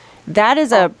 So that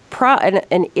is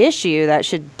an issue that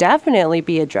should definitely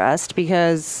be addressed,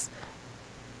 because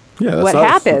what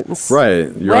happens?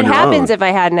 Right. What happens if I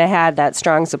hadn't had that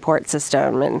strong support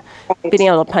system and been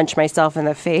able to punch myself in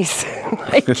the face,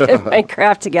 like get my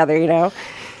crap together,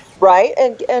 Right.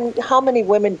 And how many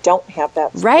women don't have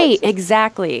that support Right, system?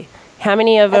 Exactly. How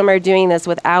many of them are doing this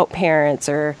without parents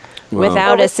or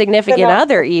without a significant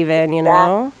other even,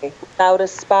 Exactly. Without a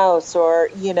spouse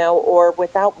or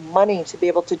without money to be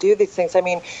able to do these things. I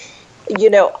mean,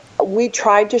 we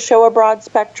tried to show a broad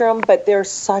spectrum, but there's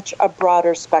such a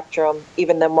broader spectrum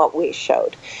even than what we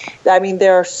showed. I mean,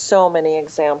 there are so many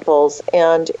examples.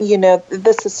 And, you know,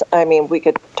 this is, I mean, we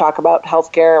could talk about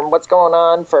healthcare and what's going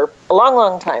on for a long,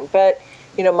 long time. But,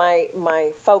 you know,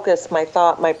 my focus, my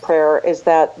thought, my prayer is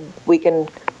that we can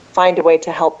find a way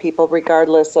to help people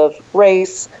regardless of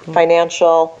race,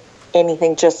 financial,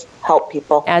 anything, just help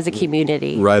people. As a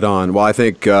community. Right on. Well, I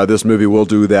think this movie will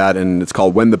do that, and it's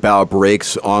called When the Bough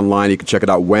Breaks online. You can check it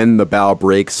out,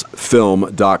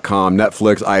 whentheboughbreaksfilm.com,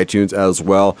 Netflix, iTunes as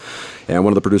well. And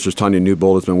one of the producers, Tanya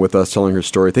Newbould, has been with us telling her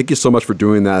story. Thank you so much for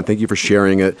doing that. Thank you for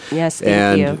sharing it. Yes,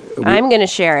 thank you. I'm going to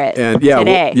share it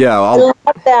today. I love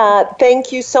that.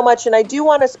 Thank you so much. And I do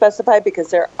want to specify, because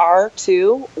there are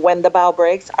two When the Bough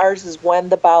Breaks. Ours is When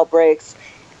the Bough Breaks,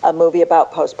 a movie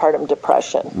about postpartum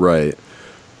depression. Right.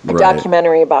 A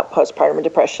documentary about postpartum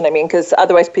depression. I mean, because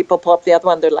otherwise people pull up the other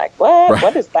one, they're like, what? Right.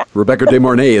 What is that? Rebecca De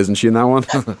Mornay, isn't she in that one?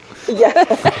 Yeah.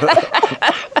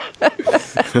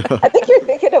 I think you're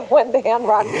thinking of When the Hand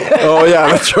Rocked. Oh, yeah,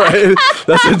 that's right.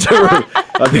 That's a different.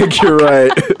 I think you're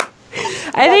right.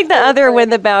 I think the other When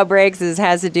the Bough Breaks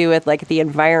has to do with like the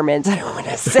environment. I don't want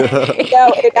to say.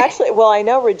 No, it actually. Well, I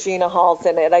know Regina Hall's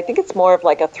in it. I think it's more of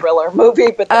like a thriller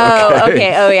movie. But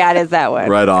okay. Oh, yeah, it is that one.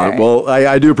 Right on. Right. Well,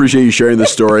 I do appreciate you sharing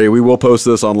this story. We will post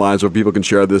this online so people can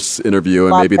share this interview,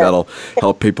 and maybe that'll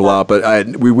help people out.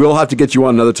 But we will have to get you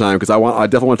on another time, because I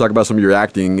definitely want to talk about some of your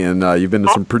acting, and you've been in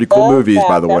some pretty cool movies,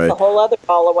 by the way. That's a whole other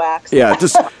ball of wax. Yeah,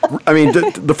 just I mean,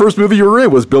 the first movie you were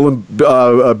in was Bill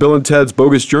and Ted's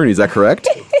Bogus Journey. Is that correct?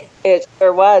 It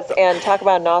sure was. And talk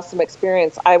about an awesome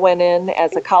experience. I went in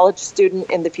as a college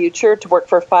student in the future to work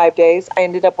for 5 days. I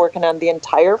ended up working on the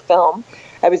entire film.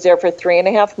 I was there for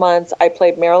 3.5 months. I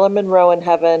played Marilyn Monroe in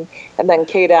Heaven, and then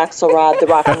Kate Axelrod, the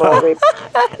rock and roll Reaper.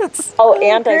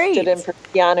 And great. I stood in for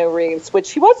Keanu Reeves,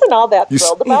 which he wasn't all that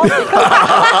thrilled about.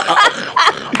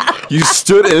 You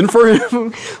stood in for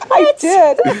him? I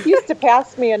did. He used to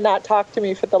pass me and not talk to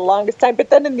me for the longest time, but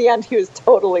then in the end, he was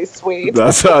totally sweet.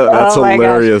 That's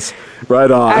hilarious. Right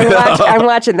on. I'm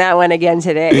watching that one again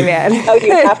today, man. Oh,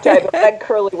 you have to. I have a red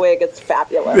curly wig. It's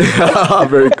fabulous.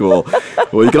 Very cool.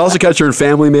 Well, you can also catch her in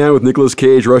Family Man with Nicolas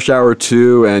Cage, Rush Hour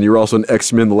 2, and you're also in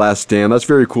X-Men: The Last Stand. That's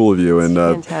very cool of you. And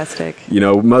fantastic. You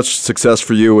know, much success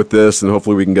for you with this, and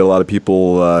hopefully we can get a lot of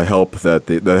people help that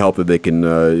they can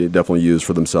definitely use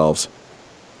for themselves.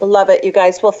 Love it, you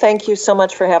guys. Well, thank you so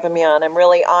much for having me on. I'm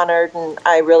really honored, and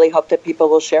I really hope that people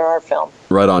will share our film.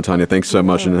 Right on, Tanya. Thanks so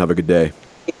much, and have a good day.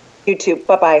 You too.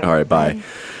 Bye-bye. All right, bye.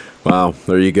 Wow,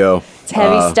 there you go. It's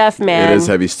heavy stuff, man. It is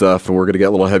heavy stuff, and we're going to get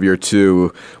a little heavier,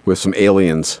 too, with some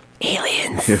aliens.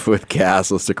 Aliens. With Cass.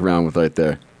 Let's stick around with right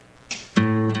there.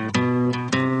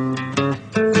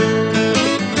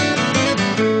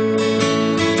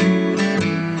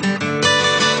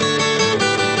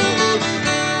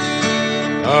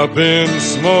 Up in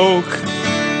smoke,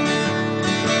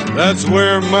 that's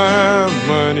where my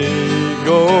money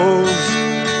goes.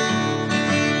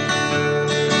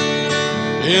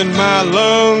 In my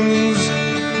lungs,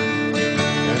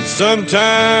 and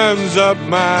sometimes up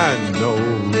my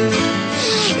nose.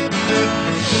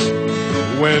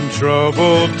 When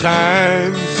troubled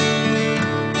times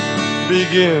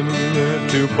begin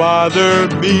to bother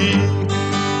me,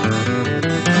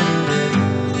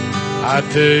 I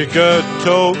take a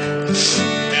toke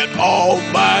and all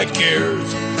my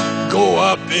cares go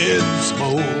up in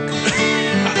smoke.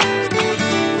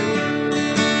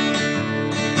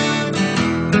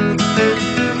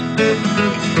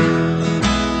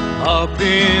 Up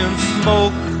in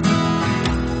smoke,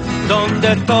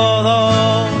 donde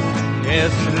todo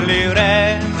es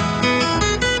libre.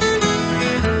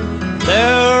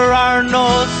 There are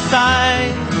no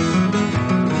signs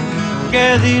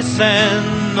que dicen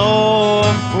no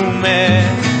fume.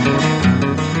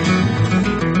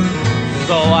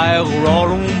 So I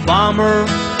roll un bomber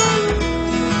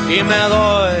y me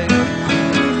doy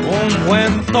un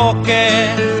buen toque.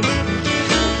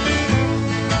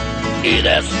 Y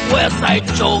después I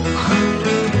choke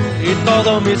y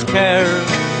todos mis cares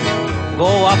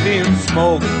go up in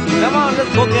smoke. Come on, let's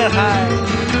go get high.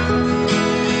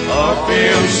 Up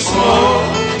in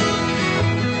smoke,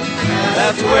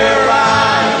 that's where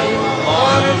I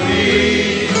wanna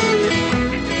be.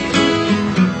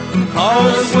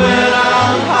 'Cause when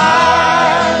I'm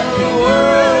high, the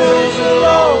world's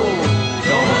low,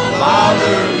 don't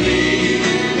bother me.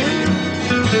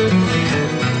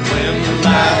 When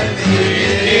life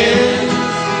begins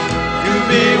to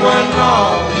be one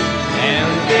long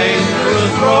and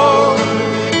dangerous road,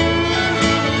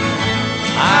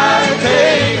 I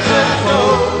take a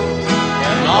toke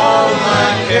and all my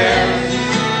cares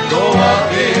go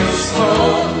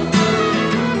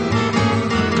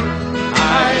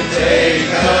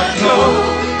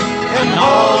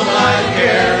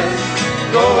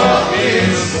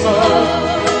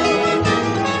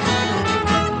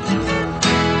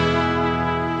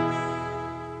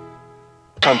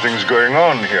something's going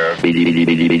on here.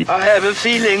 I have a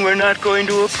feeling we're not going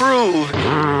to approve.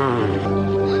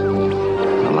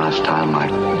 The last time I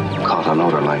caught an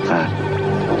odor like that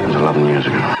was 11 years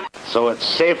ago. So it's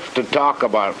safe to talk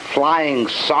about flying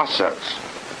saucers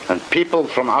and people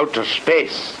from outer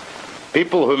space.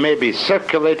 People who may be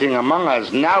circulating among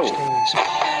us now.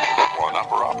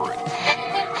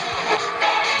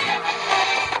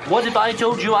 What if I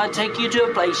told you I'd take you to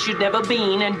a place you'd never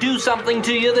been and do something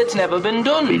to you that's never been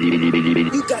done?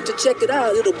 You got to check it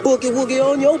out. It'll boogie woogie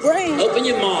on your brain. Open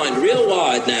your mind real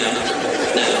wide now.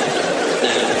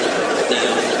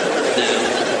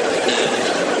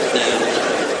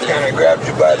 Kind of grabbed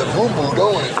you by the boo-boo,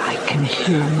 don't it? I can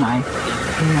hear my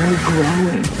hair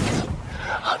growing.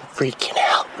 I'm freaking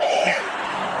out,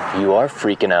 man. You are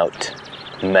freaking out,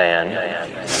 man.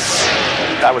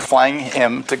 I was flying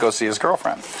him to go see his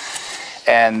girlfriend,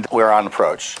 and we were on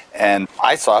approach, and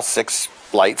I saw 6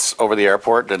 lights over the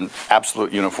airport in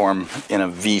absolute uniform in a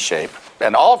V shape.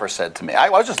 And Oliver said to me, I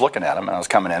was just looking at him, and I was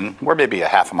coming in, we're maybe a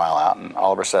half a mile out, and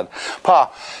Oliver said,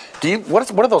 "Pa,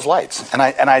 what are those lights?" And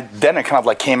I then it kind of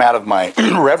like came out of my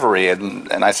reverie,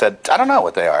 and I said, "I don't know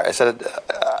what they are." I said,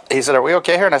 he said, "Are we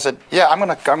okay here?" And I said, "Yeah, I'm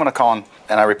gonna call him,"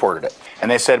 and I reported it.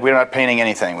 And they said, "We're not painting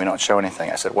anything, we don't show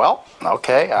anything." I said, "Well,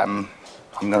 okay, I'm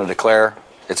going to declare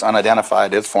it's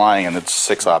unidentified, it's flying, and it's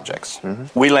 6 objects."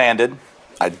 Mm-hmm. We landed,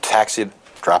 I taxied,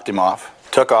 dropped him off,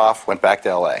 took off, went back to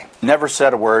L.A. Never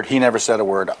said a word, he never said a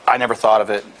word, I never thought of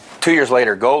it. 2 years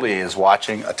later, Goldie is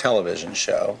watching a television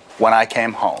show when I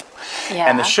came home. Yeah.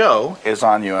 And the show is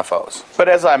on UFOs. But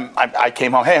as I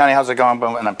came home, "Hey, honey, how's it going?"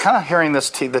 And I'm kind of hearing the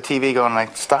TV going, and I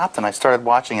stopped and I started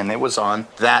watching, and it was on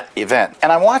that event.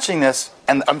 And I'm watching this,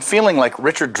 and I'm feeling like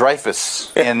Richard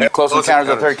Dreyfuss in Close Encounters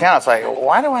of the Third Kind. It's like,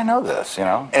 why do I know this? You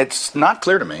know, it's not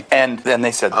clear to me. And then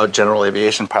they said, general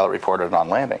aviation pilot reported on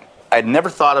landing. I'd never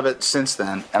thought of it since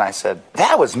then, and I said,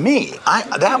 that was me.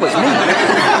 That was me.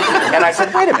 And I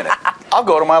said, wait a minute, I'll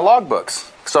go to my logbooks.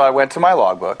 So I went to my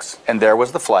logbooks, and there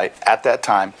was the flight at that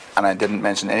time, and I didn't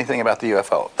mention anything about the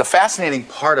UFO. The fascinating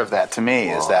part of that to me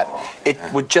is that it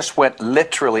just went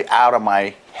literally out of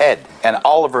my head, and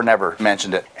Oliver never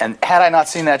mentioned it. And had I not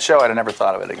seen that show, I'd have never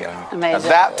thought of it again. Amazing. Now,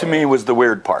 that to me was the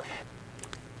weird part.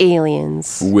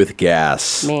 Aliens. With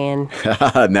gas. Man.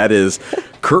 And that is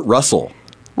Kurt Russell.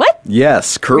 What?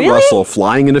 Yes, Kurt Really? Russell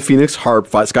flying into Phoenix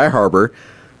Sky Harbor,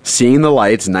 seeing the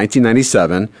lights in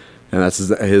 1997, and that's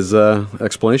his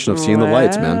explanation of seeing the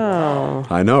lights, man.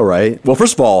 I know, right? Well,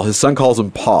 first of all, his son calls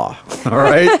him Pa, all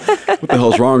right? What the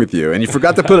hell's wrong with you? And you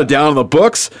forgot to put it down in the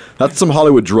books? That's some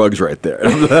Hollywood drugs right there.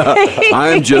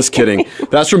 I'm just kidding.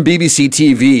 That's from BBC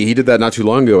TV. He did that not too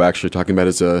long ago, actually, talking about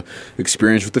his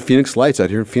experience with the Phoenix Lights out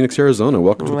here in Phoenix, Arizona.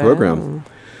 Welcome to the program.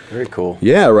 Very cool.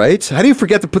 Yeah, right? How do you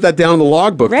forget to put that down in the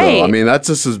logbook, though? I mean,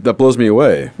 that blows me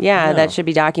away. Yeah, that should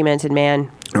be documented, man.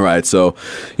 All right, so,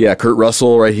 yeah, Kurt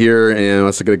Russell right here, and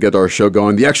let's get our show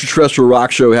going. The Extraterrestrial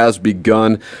Rock Show has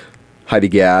begun. Heidi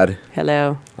Gadd.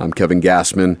 Hello. I'm Kevin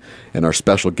Gassman, and our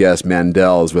special guest,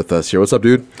 Mandel, is with us here. What's up,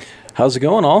 dude? How's it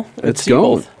going, all? It's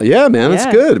going. Yeah, man, it's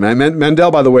good. Mandel,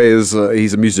 by the way, he's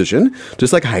a musician,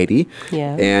 just like Heidi.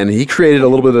 Yeah. And he created a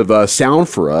little bit of sound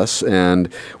for us, and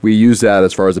we use that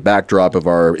as far as the backdrop of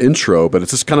our intro, but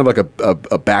it's just kind of like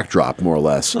a backdrop, more or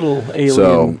less. A little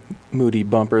alien, moody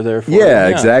bumper there for yeah,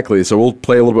 exactly. So we'll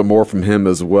play a little bit more from him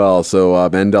as well. So,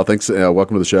 Mandel, thanks.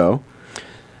 Welcome to the show.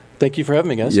 Thank you for having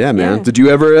me, guys. Yeah, man. Yeah. Did you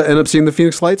ever end up seeing the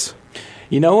Phoenix Lights?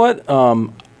 You know what?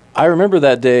 I remember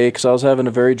that day because I was having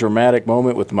a very dramatic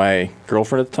moment with my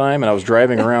girlfriend at the time, and I was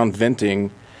driving around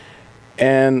venting,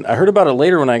 and I heard about it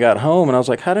later when I got home, and I was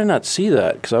like, how did I not see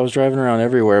that? Because I was driving around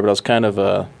everywhere, but I was kind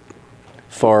of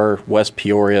far west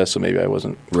Peoria, so maybe I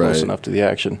wasn't close enough to the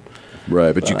action.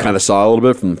 Right, but you kind of saw a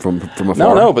little bit from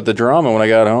afar? No, but the drama when I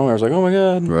got home, I was like, oh my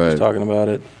God, I was talking about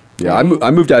it. Yeah, I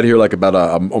moved out here like about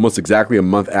almost exactly a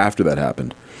month after that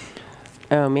happened.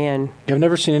 Oh, man. I've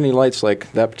never seen any lights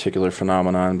like that particular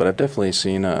phenomenon, but I've definitely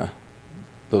seen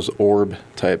those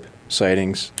orb-type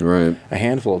sightings a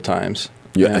handful of times.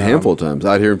 Yeah, a handful of times.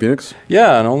 Out here in Phoenix?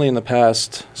 Yeah, and only in the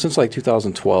past, since like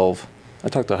 2012. I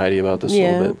talked to Heidi about this a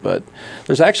little bit, but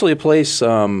there's actually a place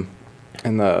in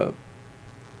the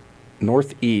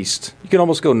northeast. You can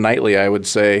almost go nightly, I would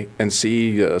say, and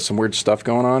see some weird stuff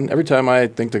going on. Every time I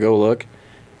think to go look,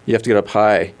 you have to get up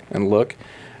high and look.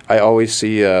 I always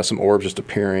see some orbs just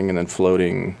appearing and then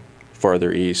floating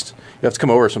farther east. You have to come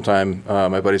over sometime.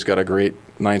 My buddy's got a great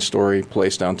 9-story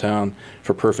place downtown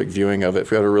for perfect viewing of it.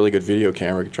 If we had a really good video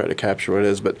camera, we could try to capture what it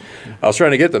is. But I was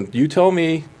trying to get them. You tell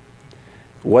me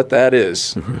what that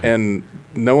is. And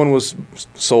no one was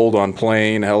sold on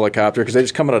plane, helicopter, because they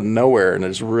just come out of nowhere and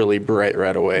it's really bright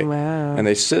right away. Wow. And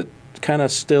they sit kind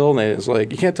of still, and it's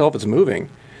like, you can't tell if it's moving.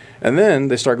 And then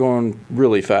they start going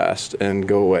really fast and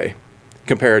go away.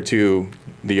 Compared to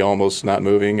the almost not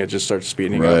moving, it just starts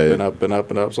speeding up and up and up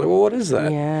and up. It's like, well, what is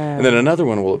that? Yeah. And then another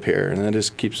one will appear, and then it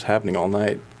just keeps happening all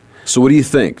night. So what do you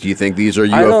think? Do you think these are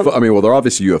UFOs? I mean, well, they're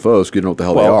obviously UFOs. You don't know what the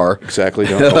hell they are. Exactly,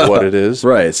 don't know what it is.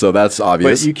 Right, so that's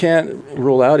obvious. But you can't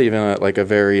rule out even a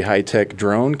very high-tech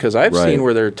drone, because I've seen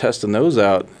where they're testing those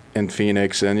out in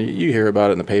Phoenix, and you hear about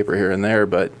it in the paper here and there,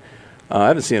 but I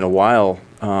haven't seen it in a while.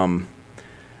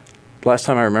 Last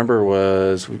time I remember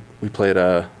was we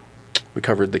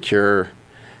covered The Cure,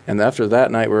 and after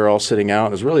that night we were all sitting out,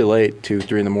 and it was really late, 2,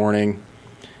 3 in the morning,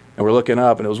 and we're looking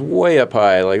up, and it was way up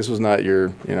high. Like, this was not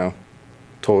your,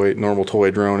 normal toy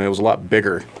drone. It was a lot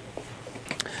bigger.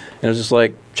 And it was just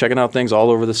like checking out things all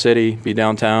over the city, be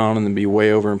downtown, and then be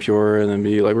way over in Peoria, and then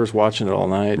be like, we're just watching it all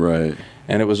night. Right.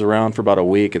 And it was around for about a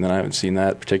week, and then I haven't seen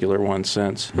that particular one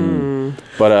since.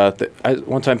 But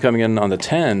one time coming in on the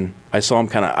 10, I saw them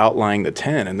kind of outlining the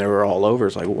 10, and they were all over.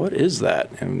 It's like, what is that?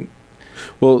 And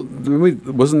well,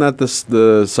 wasn't that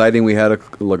the sighting we had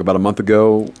about a month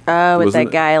ago? Oh, with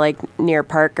that guy near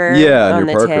Parker? Yeah, on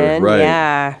near the Parker, 10? right.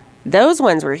 Yeah. Those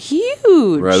ones were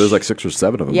huge. Right, there's like 6 or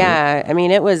 7 of them. Yeah, right? I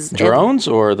mean, it was... Drones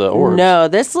or the orbs? No,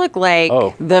 this looked like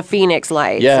the Phoenix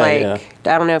lights. Yeah,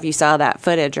 I don't know if you saw that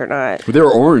footage or not. But they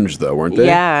were orange, though, weren't they?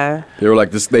 Yeah. They were like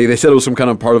this. They said it was some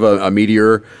kind of part of a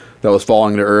meteor that was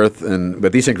falling to Earth,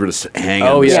 but these things were just hanging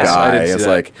in the sky. It's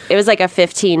like it was like a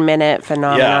 15-minute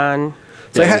phenomenon. Yeah.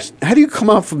 It's like, how do you come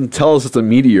up and tell us it's a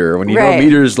meteor when you know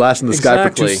meteors last in the sky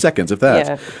for 2 seconds, if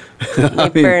that? Yeah. They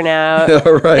burn out.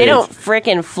 Right. They don't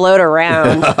frickin' float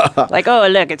around. Like, oh,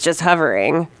 look, it's just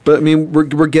hovering. But, I mean,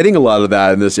 we're getting a lot of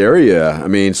that in this area. I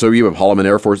mean, so you have Holloman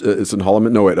Air Force. It's in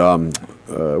Holloman? No, wait.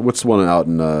 What's the one out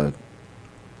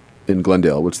in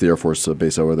Glendale? What's the Air Force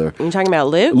base over there? Are you talking about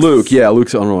Luke's? Luke, yeah.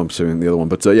 Luke's, I don't know I'm saying the other one.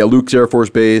 But, Luke's Air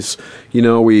Force Base.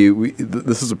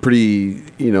 This is a pretty,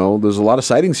 there's a lot of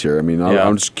sightings here. I mean,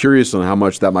 I'm just curious on how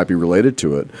much that might be related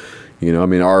to it. I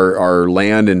mean, our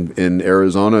land in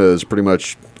Arizona is pretty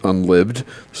much unlived.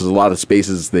 There's a lot of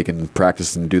spaces they can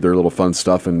practice and do their little fun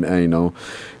stuff. And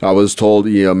I was told,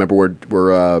 remember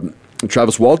where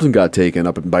Travis Walton got taken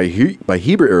up by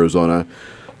Heber, Arizona.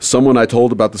 Someone I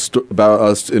told about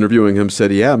us interviewing him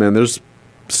said, yeah, man, there's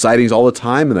sightings all the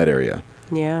time in that area.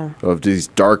 Yeah. Of these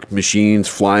dark machines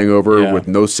flying over with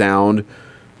no sound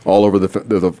all over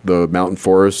the mountain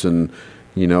forest and,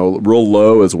 real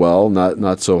low as well,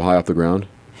 not so high off the ground.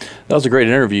 That was a great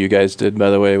interview you guys did, by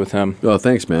the way, with him. Oh,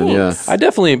 thanks, man. Thanks. Yeah. I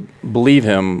definitely believe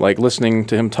him, listening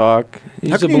to him talk.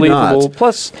 He's How can a you believable. not?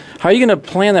 Plus, how are you going to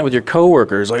plan that with your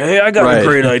coworkers? Like, hey, I got a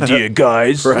great idea,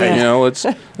 guys. Right.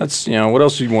 That's what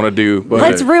else do you want to do? But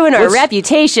Let's ruin our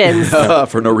reputations.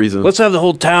 For no reason. Let's have the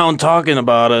whole town talking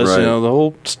about us, Right. the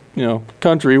whole,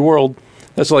 country, world.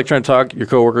 That's like trying to talk your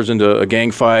coworkers into a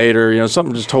gang fight or,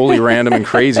 something just totally random and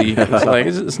crazy. It's like,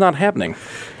 it's not happening.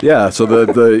 Yeah, so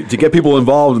the to get people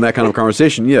involved in that kind of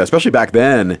conversation, especially back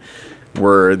then,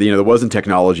 where there wasn't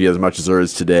technology as much as there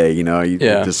is today.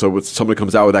 So when somebody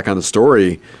comes out with that kind of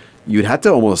story, you'd have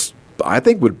to almost, I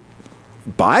think, would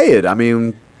buy it. I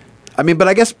mean, but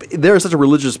I guess they're such a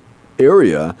religious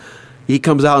area. He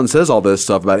comes out and says all this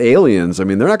stuff about aliens. I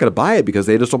mean, they're not going to buy it because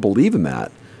they just don't believe in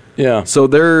that. Yeah. So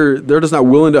they're just not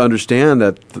willing to understand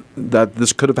that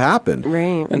this could have happened.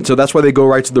 Right. And so that's why they go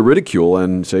right to the ridicule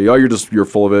and say, "Oh, you're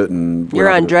full of it," and you're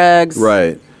on drugs.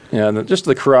 Right. Yeah, and just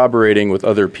the corroborating with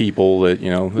other people that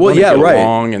Well, yeah, right.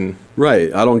 along and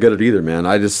right. I don't get it either, man.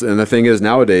 And the thing is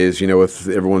nowadays, with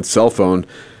everyone's cell phone,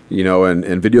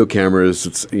 and video cameras,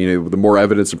 it's the more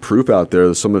evidence and proof out there.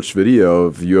 There's so much video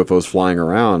of UFOs flying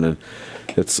around and.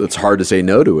 It's hard to say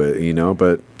no to it,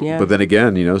 but then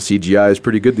again, CGI is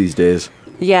pretty good these days.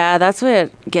 Yeah, that's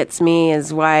what gets me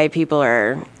is why people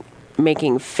are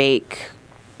making fake,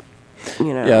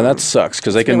 Yeah, that sucks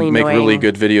because they can really make annoying. really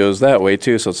good videos that way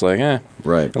too. So it's like,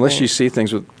 right. Unless you see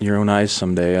things with your own eyes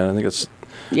someday, I think it's.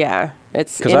 Yeah,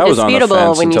 it's because I was on the indisputable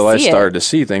fence when until you I see started to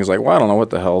see things like, well, I don't know what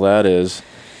the hell that is.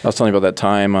 I was telling you about that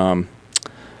time I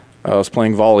was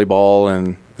playing volleyball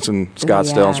and. It's in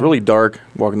Scottsdale. It's really dark,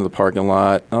 walking to the parking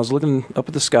lot. I was looking up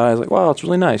at the sky. I was like, wow, it's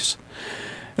really nice.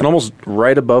 And almost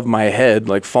right above my head,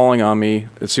 like falling on me,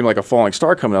 it seemed like a falling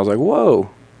star coming. I was like,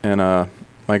 whoa. And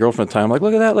my girlfriend at the time, like,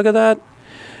 look at that.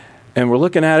 And we're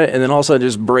looking at it, and then all of a sudden it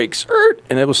just breaks.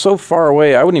 And it was so far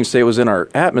away, I wouldn't even say it was in our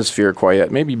atmosphere quite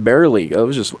yet, maybe barely. It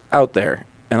was just out there.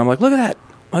 And I'm like, look at that.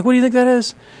 I'm like, what do you think that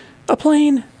is? A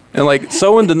plane. And like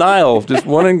so in denial, just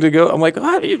wanting to go. I'm like,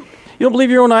 what? You You don't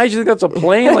believe your own eyes? You think that's a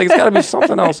plane? Like, it's got to be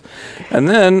something else. And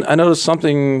then I noticed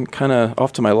something kind of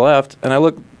off to my left, and I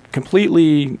look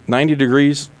completely 90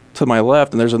 degrees to my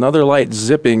left, and there's another light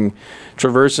zipping,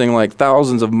 traversing like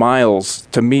thousands of miles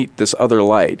to meet this other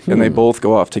light, and they both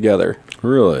go off together.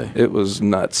 Really? It was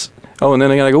nuts. Oh, and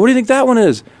then I go, what do you think that one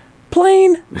is?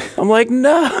 Plane? I'm like,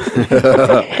 no.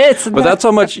 It's but that's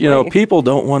how much, people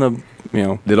don't want to,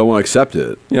 They don't want to accept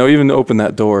it. Even open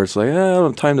that door. It's like, I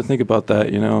don't have time to think about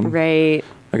that, Right.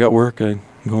 I got work. I'm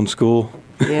going to school.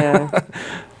 Yeah.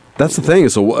 That's the thing.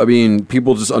 So, I mean,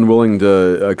 people just unwilling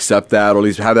to accept that, or at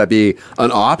least have that be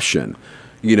an option.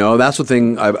 That's the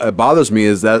thing that bothers me,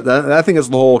 is that I think is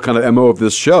the whole kind of MO of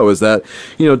this show, is that,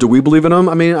 do we believe in them?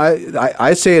 I mean,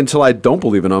 I say until I don't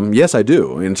believe in them, yes, I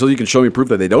do. Until you can show me proof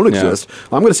that they don't exist,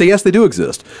 I'm going to say, yes, they do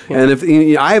exist. Yeah. And if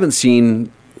I haven't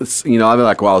seen, I'm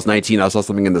like, well, I was 19, I saw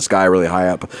something in the sky really high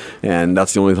up, and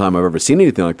that's the only time I've ever seen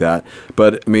anything like that.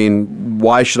 But, I mean,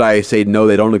 why should I say, no,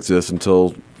 they don't exist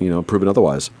until, proven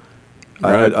otherwise?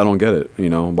 Right. I don't get it,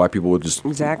 why people would just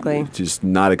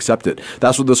not accept it.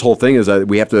 That's what this whole thing is, that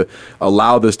we have to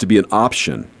allow this to be an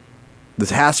option. This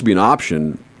has to be an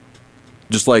option,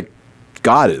 just like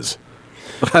God is.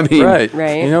 I mean, right.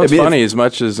 It's funny, as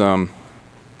much as, no.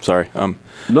 I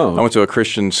went to a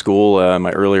Christian school in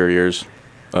my earlier years.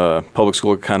 Public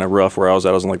school, kind of rough where I was at.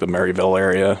 I was in like the Maryville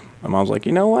area. My mom was like,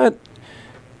 you know what?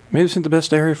 Maybe this isn't the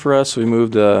best area for us. So we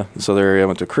moved to this other area. I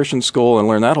went to a Christian school and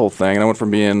learned that whole thing. And I went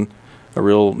from being a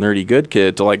real nerdy good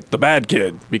kid to like the bad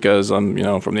kid, because I'm,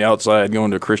 from the outside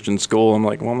going to a Christian school. I'm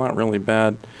like, well, I'm not really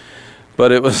bad.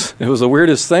 But it was the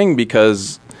weirdest thing,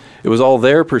 because it was all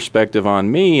their perspective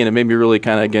on me, and it made me really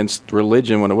kind of against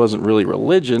religion when it wasn't really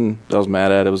religion that I was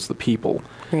mad at. It was the people.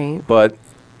 Right. But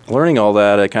learning all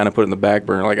that, I kind of put it in the back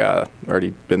burner, like, I've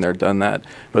already been there, done that.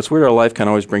 But it's weird how life kind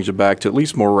of always brings you back to at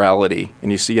least morality. And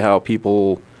you see how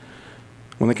people,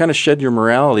 when they kind of shed your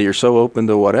morality, you're so open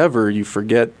to whatever, you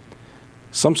forget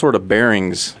some sort of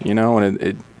bearings, and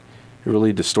it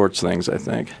really distorts things, I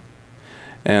think.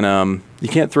 And you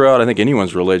can't throw out, I think,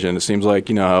 anyone's religion. It seems like,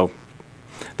 how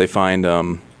they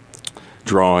find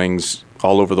drawings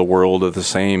all over the world of the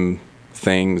same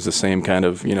things, the same kind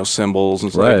of, symbols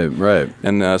and stuff. Right.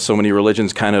 And so many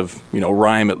religions kind of,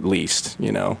 rhyme at least,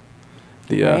 the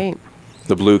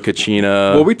blue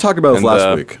kachina. Well, we talked about this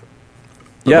last week.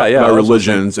 About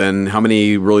religions and how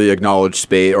many really acknowledge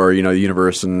space or the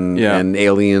universe and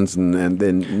aliens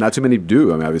and not too many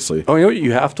do. I mean, obviously. Oh, what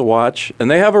you have to watch, and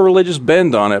they have a religious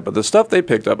bend on it. But the stuff they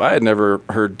picked up, I had never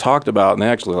heard talked about, and they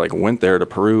actually went there to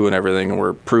Peru and everything, and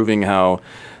were proving how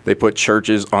they put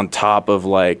churches on top of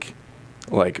like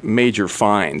major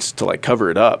finds to cover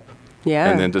it up.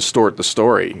 Yeah. And then distort the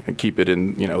story and keep it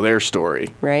in, their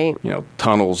story. Right.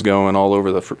 Tunnels going all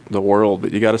over the world,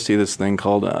 but you got to see this thing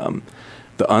called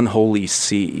the Unholy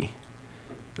Sea.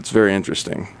 It's very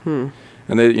interesting.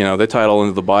 And they tie it all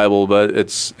into the Bible, but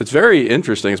it's very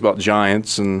interesting. It's about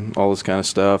giants and all this kind of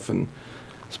stuff, and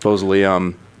supposedly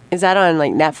is that on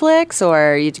Netflix,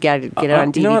 or you got to get it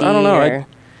on DVD? I don't know.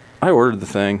 I ordered the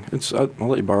thing. I'll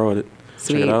let you borrow it.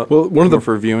 Sweet. Check it out. Well,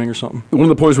 for viewing or something. One of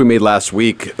the points we made last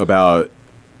week about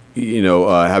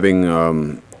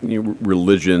having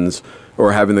religions,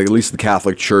 or having at least the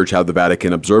Catholic Church have the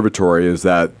Vatican Observatory, is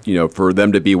that for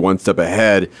them to be one step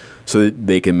ahead, so that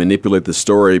they can manipulate the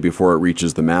story before it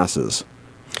reaches the masses.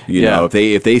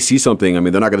 If they see something, I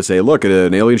mean, they're not going to say, "Look,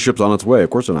 an alien ship's on its way."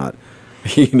 Of course they're not.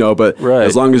 But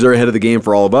as long as they're ahead of the game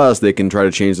for all of us, they can try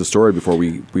to change the story before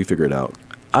we figure it out.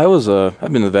 I've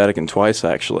been to the Vatican twice,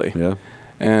 actually. Yeah.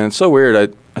 And it's so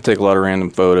weird. I take a lot of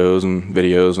random photos and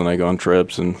videos when I go on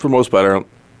trips, and for the most part, I don't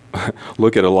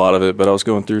look at a lot of it, but I was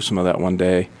going through some of that one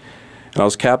day, and I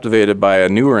was captivated by a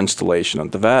newer installation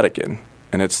at the Vatican,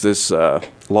 and it's this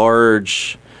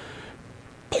large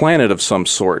planet of some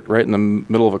sort right in the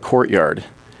middle of a courtyard,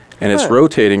 and it's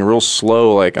rotating real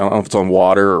slow, I don't know if it's on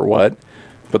water or what,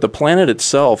 but the planet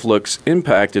itself looks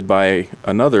impacted by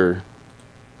another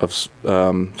of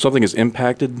something has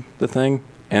impacted the thing,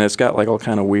 and it's got all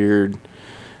kind of weird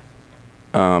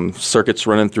circuits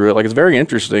running through it. It's very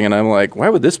interesting, and I'm like, why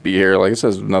would this be here? This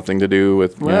has nothing to do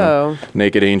with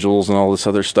naked angels and all this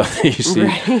other stuff that you see.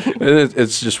 Right.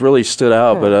 It's just really stood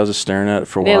out, but I was just staring at it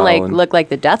for a while. It didn't look like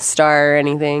the Death Star or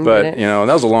anything. But, that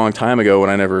was a long time ago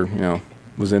when I never,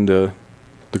 was into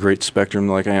the great spectrum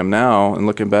like I am now. And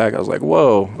looking back, I was like,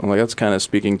 whoa. I'm like, that's kind of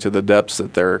speaking to the depths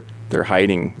that they're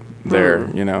hiding there,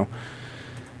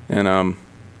 And,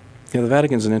 the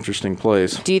Vatican's an interesting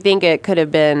place. Do you think it could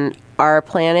have been our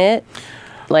planet,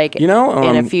 in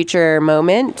a future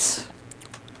moment?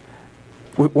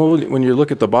 Well, when you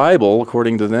look at the Bible,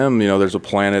 according to them, there's a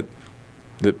planet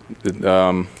that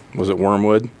was it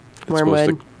Wormwood? It's Wormwood.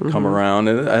 supposed to come around,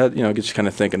 and I had, gets you kind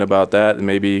of thinking about that, and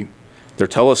maybe their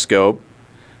telescope,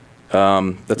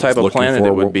 the type of planet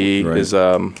it would be is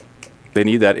they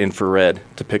need that infrared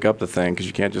to pick up the thing because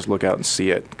you can't just look out and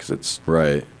see it because it's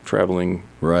traveling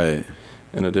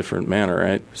in a different manner,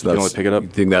 right? So you can only pick it up. You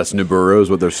think that's Newbould is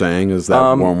what they're saying? Is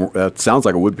that that sounds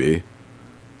like it would be?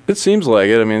 It seems like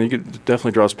it. I mean, you could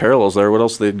definitely draw parallels there. What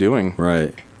else are they doing?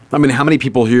 Right. I mean, how many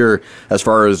people here, as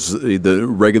far as the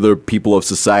regular people of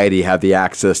society, have the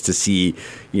access to see,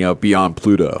 beyond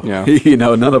Pluto? Yeah.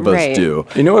 None of us do.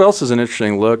 You know what else is an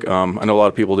interesting look? I know a lot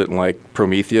of people didn't like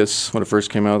Prometheus when it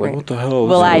first came out. Like, what the hell?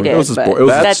 Well, I did,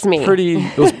 that's me.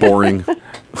 It was boring.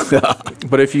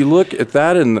 But if you look at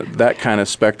that in that kind of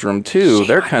spectrum, too,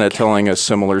 they're kind of telling a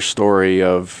similar story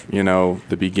of,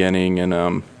 the beginning.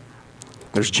 And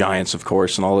there's giants, of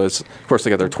course, and all this. Of course, they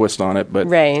got their twist on it. But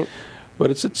But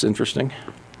it's interesting.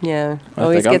 Yeah,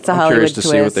 always gets a Hollywood twist. I'm curious to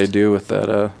see what they do with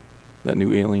that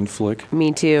new Alien flick.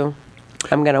 Me too.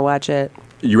 I'm gonna watch it.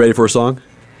 You ready for a song?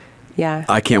 Yeah.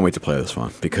 I can't wait to play this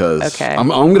one because I'm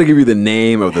going to give you the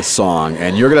name of the song,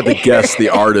 and you're going to have to guess the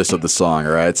artist of the song.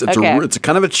 All right? It's a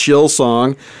kind of a chill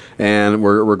song, and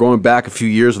we're going back a few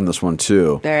years on this one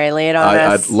too. All right, lay it on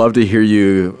us. I'd love to hear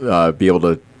you be able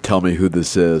to tell me who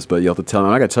this is, but you have to tell me.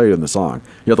 I'm not going to tell you in the song.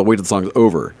 You have to wait till the song's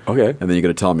over. Okay. And then you're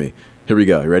going to tell me. Here we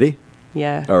go. You ready?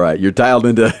 Yeah. All right. You're dialed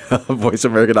into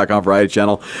VoiceAmerica.com variety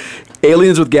channel.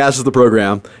 Aliens with Gas is the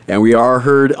program, and we are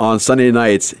heard on Sunday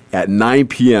nights at 9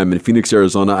 p.m. in Phoenix,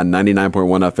 Arizona on 99.1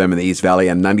 FM in the East Valley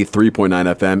and 93.9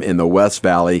 FM in the West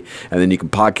Valley. And then you can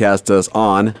podcast us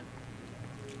on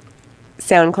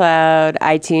SoundCloud,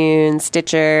 iTunes,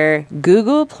 Stitcher,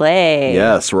 Google Play.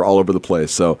 Yes, we're all over the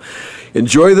place. So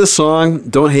enjoy this song.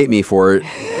 Don't hate me for it.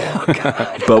 Oh,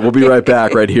 God. But we'll be right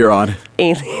back right here on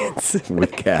Aliens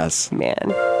with Cass. Man.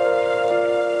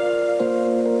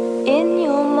 In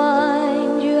your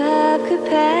mind, you have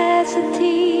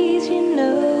capacities,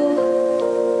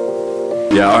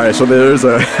 Yeah, all right, so there's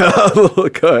a...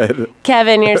 Go ahead.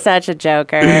 Kevin, you're such a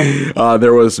joker.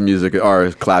 There was some music,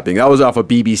 or clapping. That was off of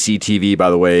BBC TV, by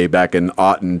the way, back in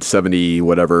Aughton 70,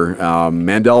 whatever.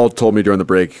 Mandel told me during the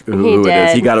break who it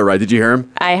is. He got it right. Did you hear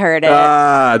him? I heard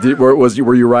it.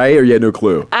 Were you right, or you had no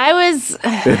clue?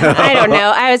 I don't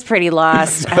know. I was pretty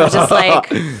lost. I was just like,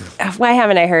 why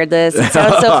haven't I heard this? It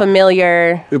sounds so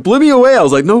familiar. It blew me away. I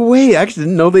was like, no way. I actually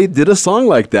didn't know they did a song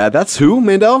like that. That's who,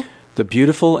 Mandel? The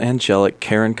beautiful, angelic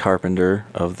Karen Carpenter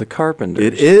of the Carpenters.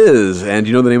 It is. And do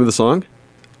you know the name of the song?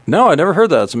 No, I never heard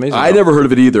that. It's amazing. I never heard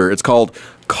of it either. It's called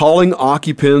Calling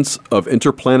Occupants of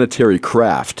Interplanetary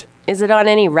Craft. Is it on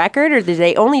any record, or did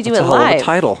they only do it live? It's a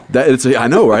title. I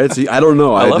know, right? I don't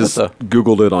know. I just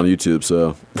Googled it on YouTube,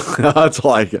 so that's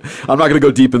all I'm not going to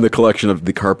go deep in the collection of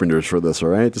the Carpenters for this, all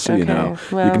right? Just so you know.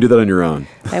 Well, you can do that on your own.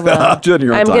 I will. Do it on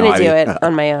your own I'm time, going to do it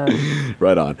on my own.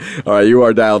 Right on. All right, you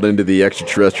are dialed into the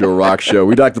Extraterrestrial Rock Show.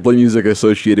 We like to play music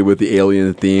associated with the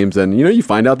alien themes, and you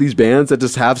find out these bands that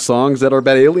just have songs that are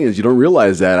about aliens. You don't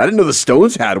realize that. I didn't know the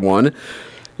Stones had one.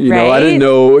 I didn't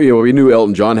know, we knew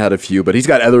Elton John had a few, but he's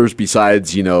got others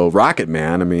besides, Rocket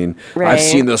Man. I mean, I've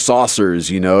seen the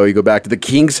Saucers, you go back to the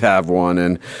Kinks have one,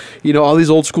 and, all these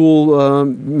old school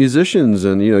musicians,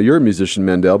 and, you're a musician,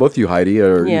 Mandel, both you, Heidi,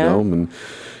 and,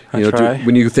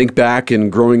 when you think back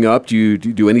and growing up,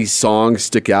 do any songs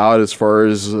stick out as far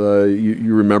as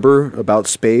you remember about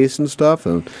space and stuff,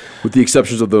 and with the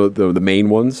exceptions of the main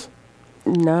ones?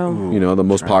 No. The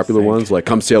most popular ones, like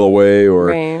Come Sail Away,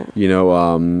 or,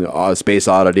 Space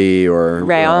Oddity,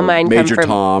 or all mine Major come from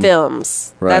Tom.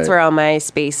 films. Right. That's where all my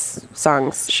space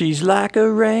songs. She's like a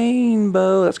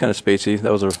rainbow. That's kind of spacey.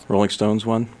 That was a Rolling Stones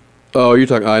one. Oh, you're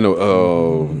talking, I know,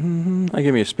 I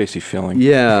give me a spacey feeling.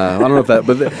 Yeah, I don't know if that,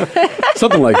 but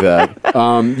something like that.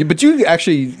 But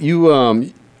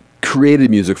you created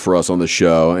music for us on the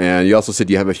show, and you also said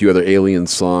you have a few other alien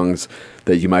songs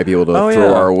that you might be able to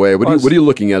throw our way. What are you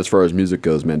looking at as far as music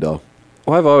goes, Mandel?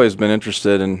 Well, I've always been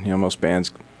interested in, most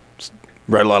bands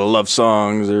write a lot of love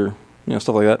songs or,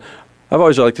 stuff like that. I've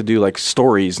always liked to do, like,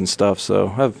 stories and stuff,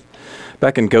 so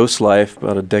back in Ghost Life,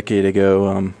 about a decade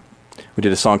ago, we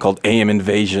did a song called AM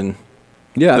Invasion.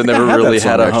 Yeah, that never really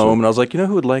had a home, and I was like,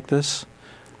 who would like this?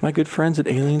 My good friends at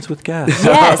Aliens with Gas.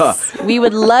 Yes, we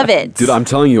would love it. Dude, I'm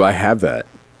telling you, I have that.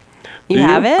 You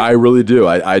have it? I really do.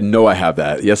 I know I have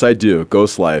that. Yes, I do.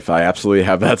 Ghost Life. I absolutely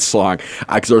have that song.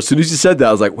 Because as soon as you said that,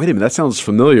 I was like, wait a minute, that sounds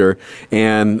familiar.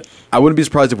 And I wouldn't be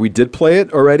surprised if we did play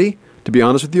it already, to be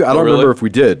honest with you. I don't remember if we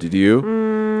did. Did you?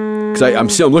 Because I'm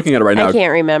looking at it right now. I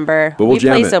can't remember. But we'll we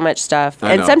jam play it. so much stuff.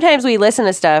 I And know. sometimes we listen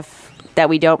to stuff that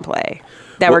we don't play.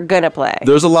 that we're going to play.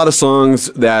 There's a lot of songs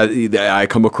that I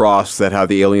come across that have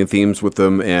the alien themes with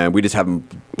them, and we just haven't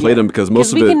played them because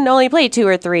most of it... we can only play 2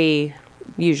 or 3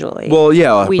 usually. Well,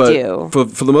 yeah. We do. For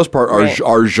the most part,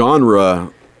 our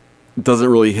genre doesn't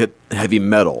really hit heavy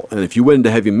metal. And if you went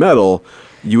into heavy metal,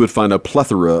 you would find a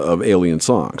plethora of alien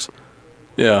songs.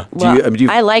 Yeah.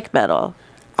 I like metal.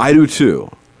 I do too.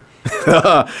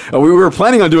 We were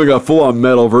planning on doing a full-on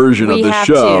metal version of the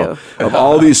show of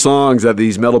all these songs that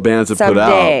these metal bands have put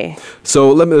out.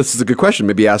 So this is a good question.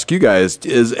 Maybe ask you guys: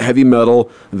 is heavy metal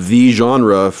the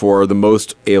genre for the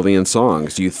most alien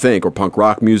songs? Do you think, or punk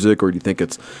rock music, or do you think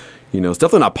it's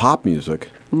definitely not pop music?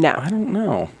 No, I don't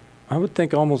know. I would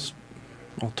think almost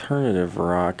alternative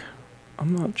rock.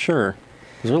 I'm not sure.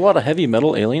 Is there a lot of heavy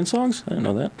metal alien songs? I didn't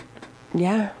know that.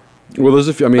 Yeah. Well, there's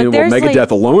a few.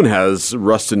 Megadeth alone has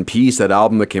Rust in Peace, that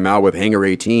album that came out with Hangar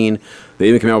 18. They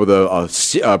even came out with a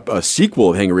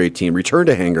sequel of Hangar 18, Return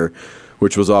to Hangar,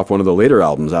 which was off one of the later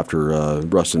albums after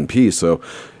Rust in Peace. So,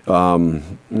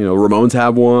 Ramones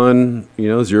have one, 00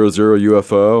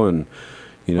 UFO, and,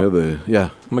 I'm going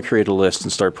to create a list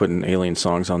and start putting alien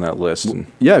songs on that list.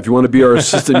 Yeah, if you want to be our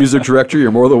assistant music director, you're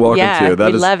more than welcome to. Yeah,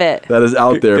 we love it. That is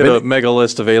out there. Get a mega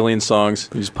list of alien songs.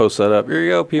 You just post that up. Here you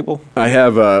go, people. I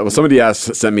have, somebody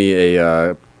sent me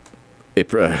a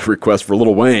request for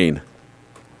Lil Wayne.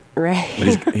 Right.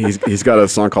 He's got a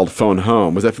song called Phone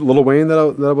Home. Was that Lil Wayne that I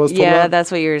was told about? That's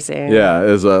what you were saying. Yeah,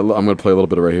 I'm going to play a little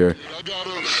bit of it right here.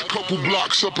 Couple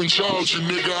blocks up in charge,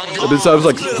 It sounds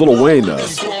like Lil Wayne, though.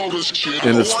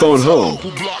 And it's Phone Home.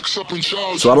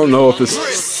 So I don't know if this...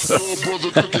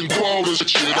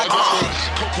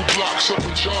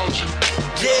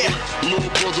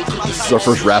 This is our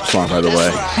first rap song, by the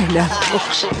way. I know.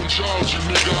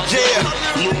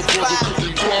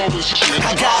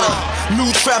 I got a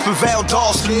new trap in Val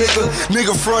Dawson,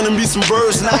 nigga frontin' me some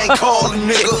birds and I ain't calling,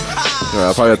 nigga. Right,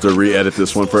 I'll probably have to re-edit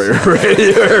this one for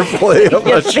radio airplay. I'm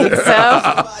not sure. Think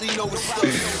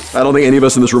so? I don't think any of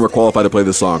us in this room are qualified to play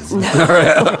this song. All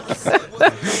right.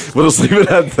 We'll just leave it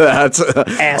at that.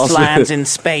 Ass lines in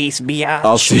space, biatch.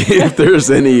 I'll see if there's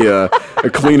any a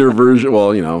cleaner version.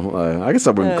 Well, I guess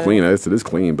I wouldn't clean it. It is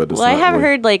clean, but it's not I have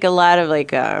really... heard a lot of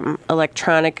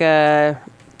electronica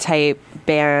type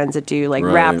bands that do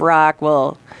rap rock.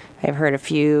 Well, I've heard a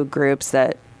few groups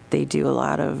that they do a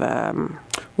lot of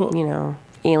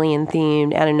alien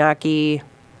themed Anunnaki.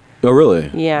 Oh, really?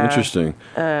 Yeah. Interesting.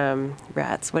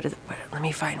 Rats. What? Let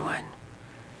me find one.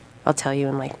 I'll tell you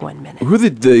in 1 minute. Who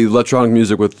did the electronic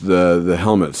music with the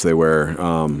helmets they wear?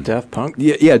 Daft Punk?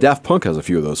 Yeah, Daft Punk has a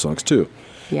few of those songs, too.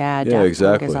 Yeah, Daft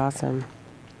Punk is awesome.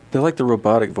 They like the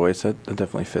robotic voice. That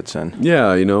definitely fits in.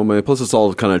 Yeah, plus it's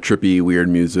all kind of trippy, weird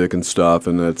music and stuff,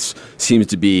 and it seems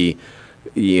to be,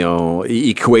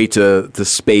 equate to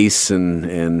space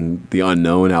and the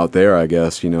unknown out there, I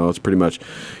guess. It's pretty much,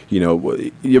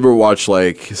 you ever watch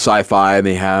sci-fi and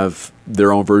they have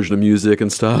their own version of music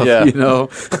and stuff? Yeah.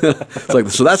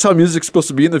 It's so that's how music's supposed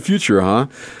to be in the future, huh?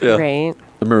 Yeah. Right. I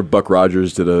remember Buck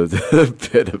Rogers did a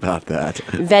bit about that.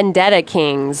 Vendetta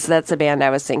Kings, that's a band I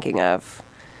was thinking of.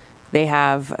 They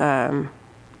have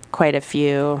quite a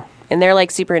few. And they're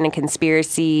super into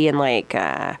conspiracy and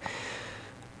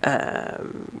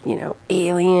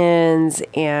aliens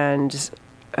and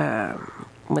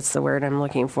what's the word I'm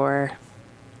looking for?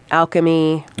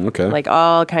 Alchemy. Okay.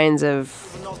 All kinds of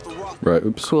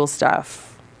cool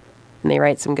stuff. And they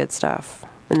write some good stuff.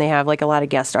 And they have a lot of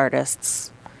guest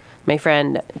artists. My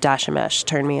friend Dashamesh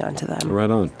turned me on to them.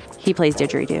 Right on. He plays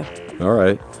didgeridoo. All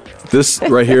right. This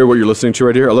right here, what you're listening to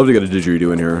right here, I love to get a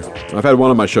didgeridoo in here. I've had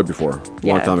one on my show before, a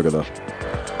long time ago though.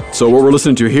 So what we're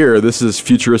listening to here, this is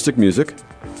futuristic music.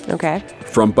 Okay.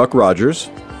 From Buck Rogers.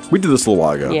 We did this a little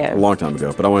while ago, a long time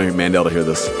ago, but I want Mandel to hear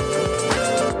this.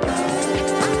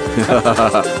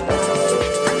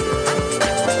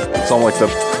 It's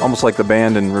almost like the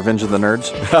band in Revenge of the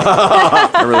Nerds.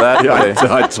 Remember that? Yeah,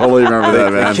 I totally remember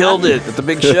that, man. They killed it at the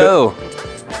big show.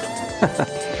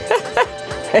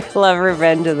 I love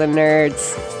Revenge of the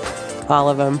Nerds. All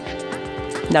of them.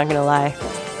 Not gonna lie.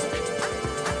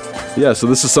 Yeah, so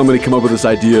this is somebody come up with this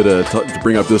idea to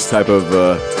bring up this type of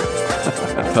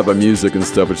music and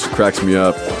stuff, which cracks me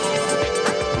up.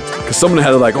 Because someone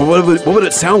had to what would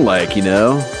it sound like, Do you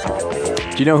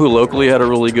know who locally had a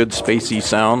really good spacey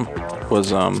sound?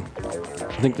 Was I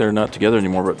think they're not together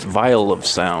anymore, but Vial of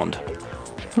Sound.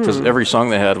 Because every song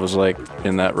they had was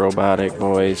in that robotic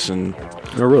voice and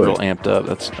real amped up.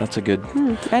 That's a good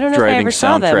I don't know driving if I ever soundtrack.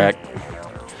 Saw them.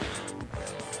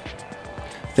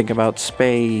 Think about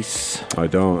space. I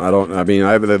don't. I mean,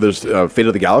 there's Fate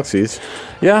of the Galaxies.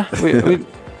 Yeah, we that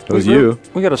was you.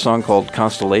 We got a song called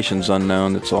Constellations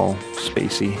Unknown. That's all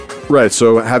spacey. Right,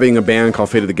 so having a band called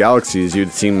Fate of the Galaxies,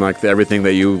 you'd seem like everything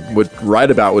that you would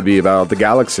write about would be about the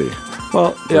galaxy.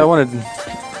 Well, yeah, I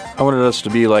wanted us to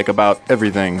be like about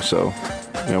everything. So,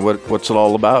 you know, what's it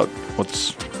all about?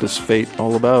 What's this fate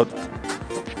all about?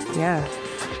 Yeah.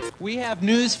 We have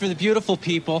news for the beautiful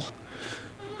people.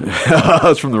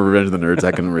 That's from the Revenge of the Nerds.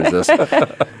 I couldn't resist.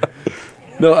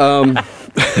 No,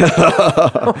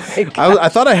 I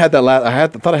thought I had that. I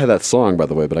thought I had that song, by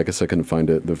the way, but I guess I couldn't find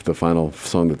it. The final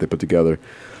song that they put together.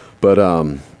 But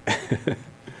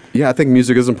yeah, I think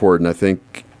music is important. I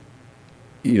think,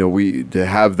 you know, we to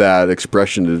have that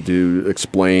expression to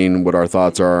explain what our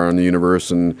thoughts are on the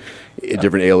universe and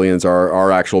different aliens,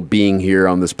 our actual being here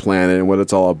on this planet and what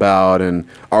it's all about, and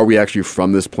are we actually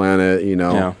from this planet? You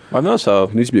know, yeah. I notice how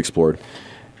it needs to be explored.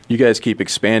 You guys keep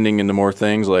expanding into more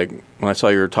things. Like when I saw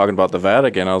you were talking about the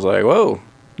Vatican, I was like, "Whoa,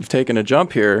 you've taken a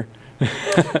jump here."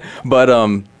 but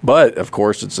of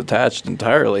course, it's attached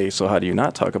entirely. So how do you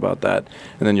not talk about that?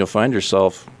 And then you'll find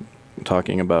yourself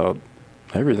talking about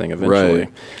everything eventually,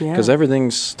 because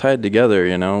everything's tied together.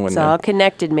 You know, it's all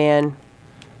connected, man.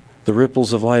 The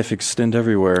ripples of life extend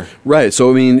everywhere. Right. So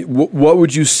I mean, what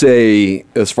would you say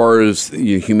as far as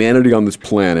humanity on this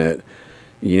planet?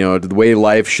 You know, the way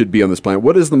life should be on this planet.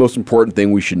 What is the most important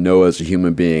thing we should know as a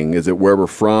human being? Is it where we're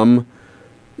from?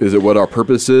 Is it what our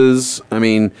purpose is? I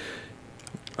mean,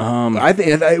 I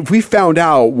think if we found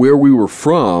out where we were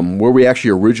from, where we actually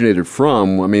originated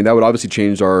from, I mean, that would obviously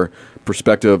change our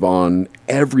perspective on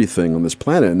everything on this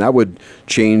planet, and that would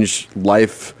change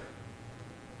life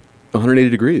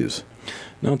 180 degrees.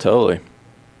 No, totally.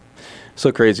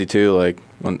 So crazy too. Like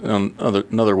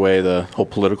another way, the whole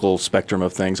political spectrum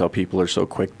of things, how people are so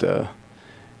quick to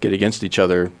get against each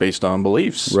other based on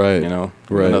beliefs. Right. You know,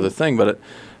 right. Another thing. But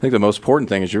I think the most important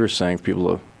thing, as you were saying, for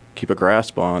people to keep a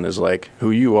grasp on, is like who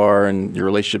you are and your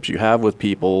relationships you have with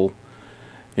people.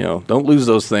 You know, don't lose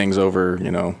those things over,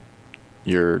 you know,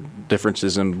 your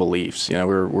differences in beliefs. You know,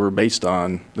 we're based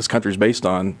on, this country's based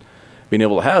on being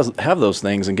able to have those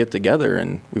things and get together,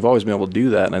 and we've always been able to do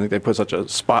that. And I think they put such a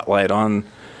spotlight on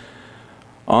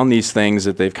these things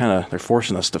that they're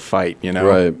forcing us to fight. You know,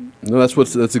 right? No,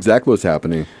 that's exactly what's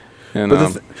happening. And,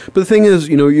 but the thing is,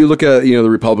 you know, you look at the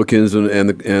Republicans and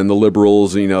the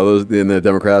liberals, you know, those and the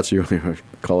Democrats, you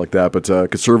call it like that, but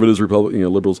conservatives,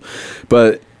 liberals,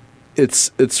 but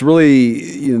it's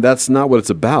really, that's not what it's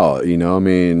about. You know, I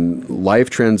mean, life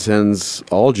transcends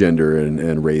all gender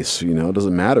and race. You know, it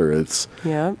doesn't matter.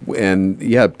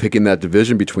 Picking that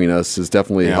division between us is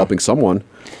definitely helping someone.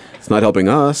 It's not helping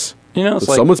us. You know, it's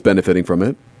but someone's benefiting from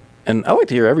it. And I like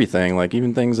to hear everything, like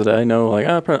even things that I know, like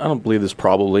I don't believe this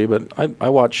probably, but I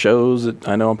watch shows that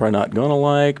I know I'm probably not going to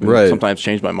like. Right. Sometimes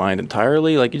change my mind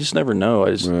entirely. Like you just never know.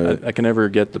 I can never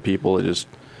get the people that just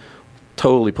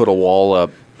totally put a wall up.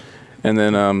 And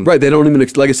then right, they don't even,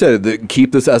 like I said,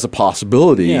 keep this as a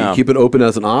possibility. Yeah. Keep it open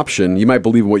as an option. You might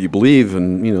believe in what you believe,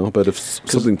 and but if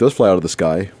something does fly out of the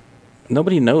sky,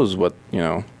 nobody knows what's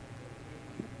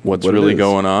really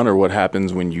going on or what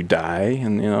happens when you die.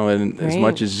 And as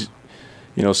much as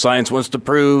science wants to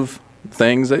prove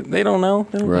things, they don't know.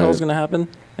 They don't know what's going to happen.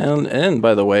 And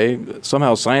by the way,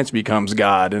 somehow science becomes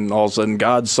God, and all of a sudden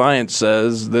God's science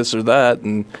says this or that,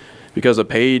 and because a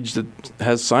page that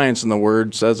has science in the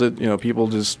word says it, people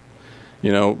just,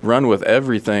 run with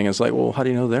everything. It's like, well, how do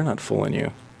you know they're not fooling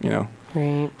you?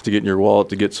 Right. To get in your wallet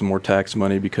to get some more tax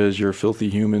money because you're a filthy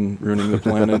human ruining the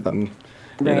planet. And,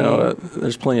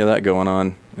 there's plenty of that going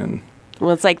on. And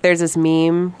well, it's like there's this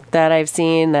meme that I've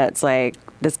seen that's like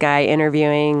this guy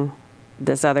interviewing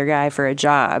this other guy for a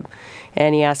job.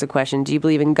 And he asks the question, do you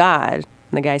believe in God?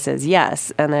 And the guy says,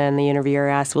 yes. And then the interviewer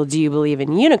asks, well, do you believe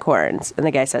in unicorns? And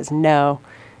the guy says, no.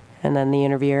 And then the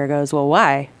interviewer goes, well,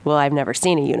 why? Well, I've never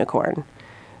seen a unicorn.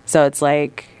 So it's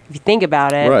like, if you think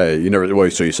about it.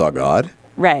 Right. So you saw God?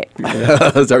 Right.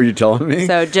 Is that what you're telling me?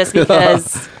 So just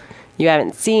because you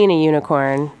haven't seen a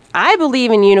unicorn, I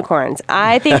believe in unicorns.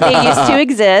 I think they used to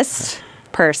exist,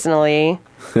 personally.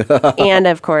 And,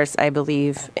 of course, I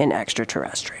believe in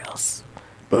extraterrestrials.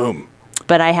 Boom.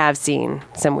 But I have seen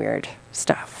some weird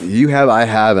stuff. You have, I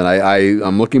have, and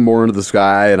I'm looking more into the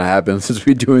sky, and I have been since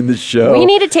we've been doing this show. We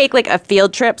need to take like a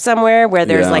field trip somewhere where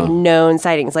there's like known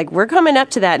sightings. Like we're coming up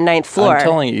to that 9th floor. I'm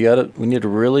telling you, we need a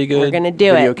really good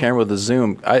video camera with a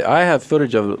zoom. I have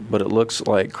footage of it, but it looks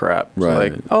like crap.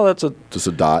 Right. Like, oh, that's just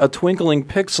a dot, a twinkling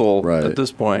pixel at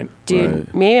this point.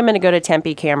 Dude, maybe I'm going to go to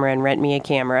Tempe Camera and rent me a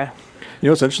camera. You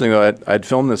know what's interesting though? I'd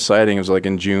filmed this sighting. It was like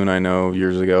in June, I know,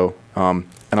 years ago.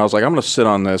 And I was like, I'm going to sit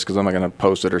on this because I'm not going to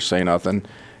post it or say nothing.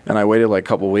 And I waited like a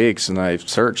couple weeks, and I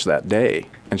searched that day.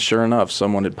 And sure enough,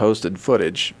 someone had posted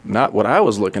footage, not what I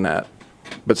was looking at,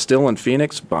 but still in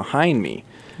Phoenix behind me.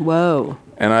 Whoa.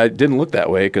 And I didn't look that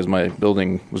way because my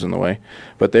building was in the way.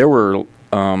 But there were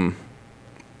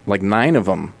like 9 of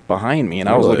them behind me, and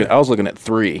I was looking at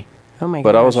 3. Oh my god!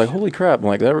 But I was like, holy crap!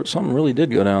 Like something really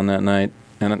did go down that night,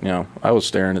 and I was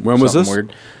staring at. When was this?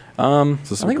 Weird. I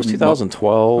think it was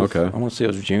 2012. Okay. I want to say it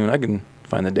was June. I can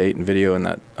find the date and video in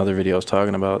that other video I was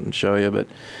talking about and show you. But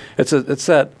it's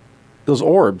those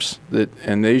orbs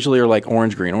and they usually are like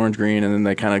orange green, and then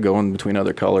they kind of go in between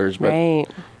other colors. But right.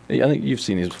 I think you've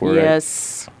seen these before,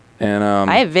 yes. Right? And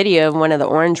I have video of one of the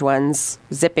orange ones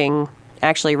zipping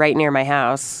actually right near my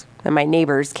house, and my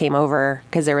neighbors came over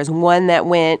because there was one that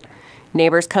went.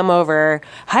 Neighbors come over,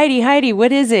 Heidi,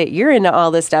 what is it? You're into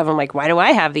all this stuff. I'm like, why do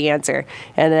I have the answer?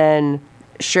 And then,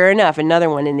 sure enough, another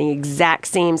one in the exact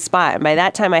same spot. And by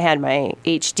that time, I had my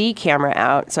HD camera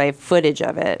out, so I have footage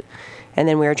of it. And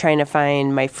then we were trying to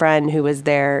find my friend who was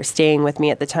there staying with me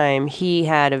at the time. He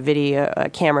had a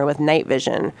camera with night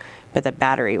vision, but the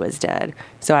battery was dead.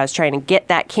 So I was trying to get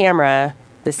that camera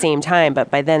the same time, but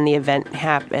by then the event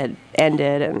had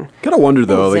ended. And gotta wonder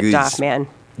though, like zipped these off, man.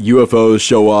 UFOs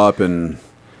show up, and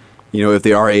if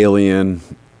they are alien,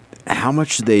 how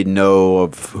much do they know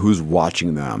of who's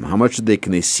watching them? How much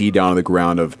can they see down on the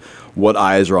ground of what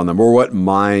eyes are on them or what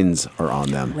minds are on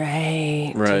them?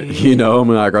 Right. Dude.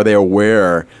 Are they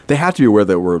aware? They have to be aware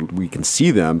that we can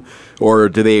see them, or are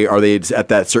they at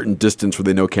that certain distance where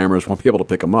they know cameras won't be able to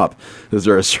pick them up? Is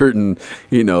there a certain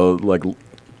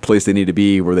place they need to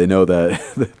be where they know that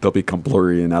they'll become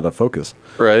blurry and out of focus?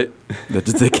 Right. That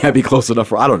they can't be close enough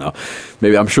for, I don't know.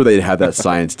 Maybe, I'm sure they'd have that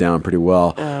science down pretty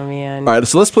well. Oh, man. All right,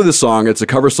 so let's play this song. It's a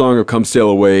cover song of Come Sail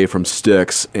Away from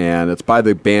Styx, and it's by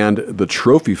the band The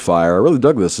Trophy Fire. I really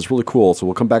dug this. It's really cool. So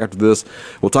we'll come back after this.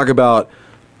 We'll talk about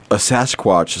a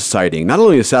Sasquatch sighting. Not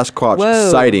only a Sasquatch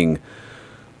sighting,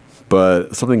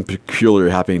 but something peculiar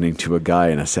happening to a guy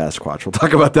in a Sasquatch. We'll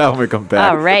talk about that when we come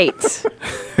back. All right. That's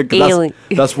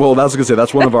that's gonna say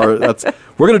that's one of our.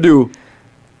 We're gonna do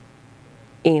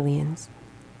aliens.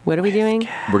 What are we doing?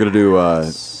 We're gonna do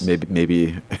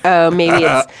maybe. Oh,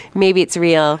 maybe it's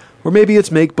real, or maybe it's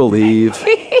make believe.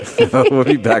 We'll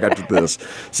be back after this.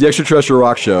 It's the Extraterrestrial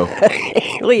Rock Show.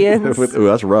 Aliens. Ooh,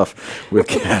 that's rough. With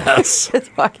Cass. It's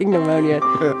fucking pneumonia.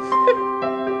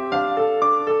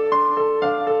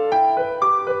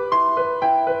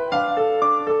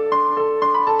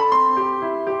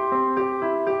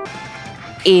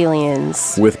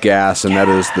 Aliens. With Gas, and that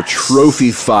is the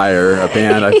Trophy Fire, a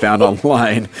band I found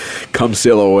online. Come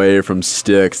Sail Away from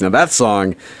Styx. Now that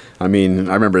song, I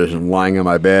remember lying on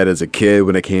my bed as a kid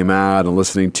when it came out and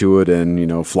listening to it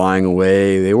and, flying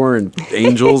away. They weren't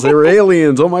angels, they were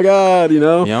aliens. Oh my God,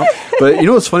 Yep. But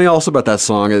what's funny also about that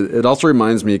song? It also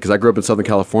reminds me, because I grew up in Southern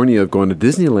California, of going to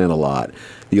Disneyland a lot,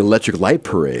 the Electric Light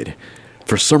Parade.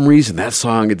 For some reason, that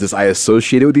song, I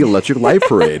associate it with the Electric Light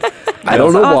Parade. I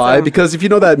don't know why, because if you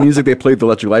know that music they played the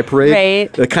Electric Light Parade,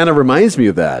 right. It kind of reminds me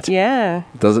of that. Yeah.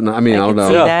 Doesn't? I don't know.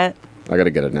 See that. I got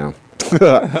to get it now.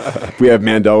 We have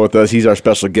Mandel with us. He's our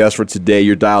special guest for today.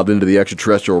 You're dialed into the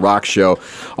Extraterrestrial Rock Show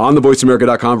on the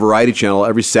VoiceAmerica.com Variety Channel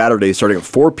every Saturday starting at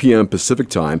 4 p.m. Pacific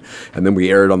Time. And then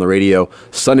we air it on the radio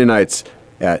Sunday nights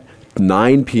at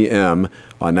 9 p.m.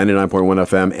 on 99.1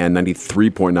 FM and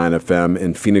 93.9 FM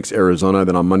in Phoenix, Arizona.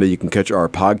 Then on Monday, you can catch our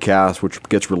podcast, which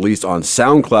gets released on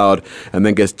SoundCloud and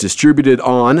then gets distributed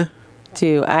on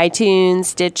to iTunes,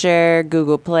 Stitcher,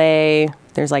 Google Play.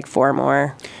 There's like 4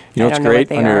 more. What's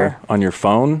great on your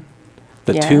phone?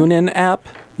 The TuneIn app.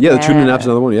 Yeah, the TuneIn app's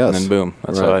another one, yes. And then boom.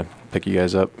 That's how I pick you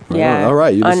guys up. Yeah. All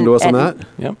right. You listen to us on that?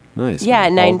 Yep. Nice. Yeah,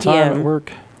 at 9 p.m. at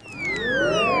work.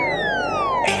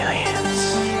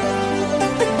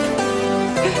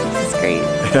 This is great.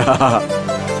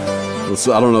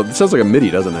 I don't know. It sounds like a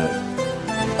MIDI, doesn't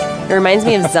it? It reminds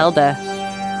me of Zelda.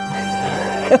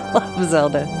 I love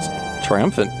Zelda. It's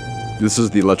triumphant. This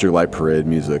is the Electric Light Parade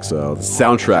music, so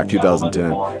soundtrack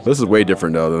 2010. This is way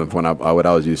different though than what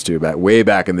I was used to way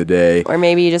back in the day. Or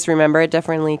maybe you just remember it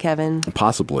differently, Kevin.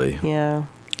 Possibly. Yeah.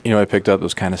 I picked up, it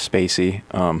was kind of spacey.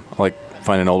 I like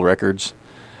finding old records.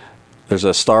 There's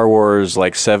a Star Wars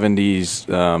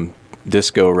 70s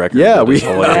disco record. Yeah, we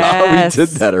Yes. we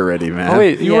did that already, man. Oh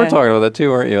wait, you were talking about that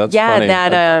too, weren't you? That's funny.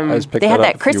 They had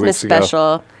that Christmas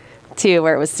special too,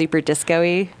 where it was super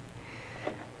disco-y.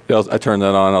 I turned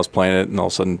that on, I was playing it, and all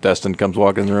of a sudden Destin comes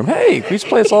walking in the room. Hey, we used to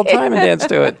play this all the time and dance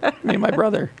to it. Me and my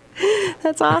brother.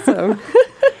 That's awesome.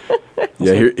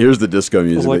 Yeah, here's the disco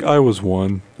music. I was I was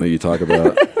one. That you talk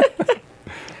about.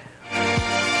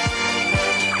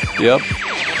 Yep.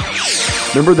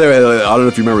 Remember I don't know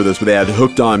if you remember this, but they had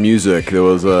hooked on music. There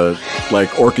was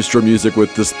orchestra music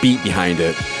with this beat behind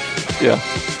it. Yeah.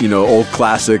 Old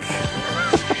classic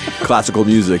classical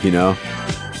music, you know.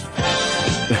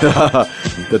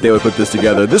 That they would put this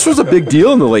together. This was a big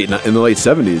deal in the late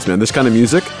 70s, man. This kind of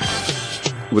music.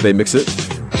 Would they mix it?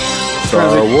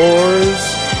 Star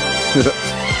Wars.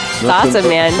 It's awesome,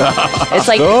 man. It's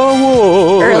like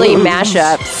early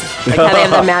mashups. Like how they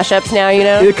have the mashups now, you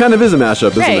know? It kind of is a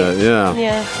mashup, isn't Right. it? Yeah.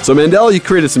 Yeah. So, Mandel, you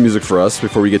created some music for us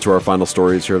before we get to our final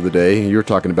stories here of the day. You were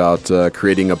talking about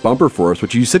creating a bumper for us,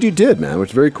 which you said you did, man, which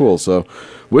is very cool. So,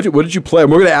 what did you play?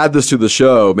 And we're going to add this to the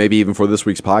show, maybe even for this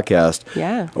week's podcast.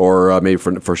 Yeah. Or maybe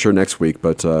for sure next week.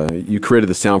 But you created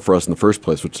the sound for us in the first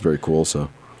place, which is very cool. So.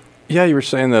 Yeah, you were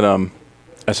saying that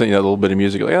I sent you that little bit of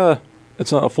music. Like,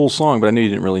 it's not a full song, but I knew you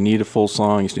didn't really need a full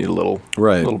song. You just need a little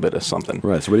bit of something.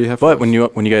 Right. So what do you have? But when you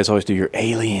guys always do your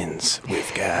aliens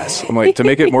with gas, I'm like, to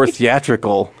make it more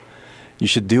theatrical, you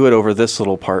should do it over this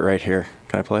little part right here.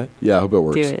 Can I play it? Yeah, I hope it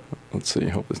works. Do it. Let's see. I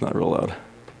hope it's not real loud.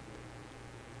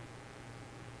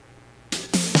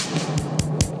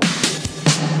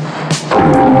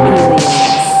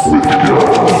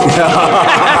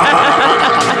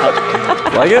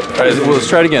 Like it? All right, well, let's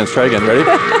try it again. Ready?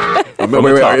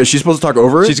 Wait. Is she supposed to talk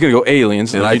over it? She's going to go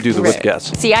aliens, and I do the with Right.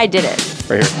 gas. See, I did it.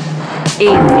 Right here.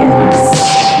 Aliens.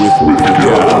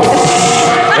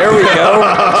 There we go.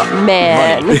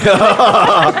 Man.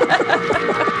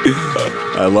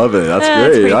 I love it. That's That's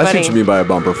great. pretty I see funny. what you mean by a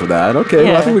bumper for that. Okay, well, I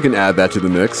Yeah. think we can add that to the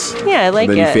mix. Yeah, I like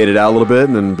and then it. you fade it out a little bit,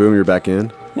 and then boom, you're back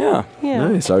in. Yeah. Yeah.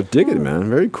 Nice. I dig it, man.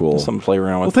 Very cool. Something to play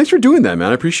around with. Well, thanks for doing that,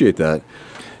 man. I appreciate that.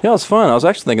 Yeah, it's fun. I was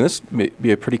actually thinking this may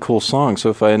be a pretty cool song.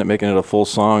 So if I end up making it a full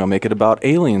song, I'll make it about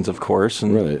aliens, of course.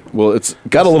 And Right. Well, it's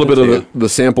got a little bit of the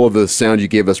sample of the sound you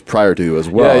gave us prior to as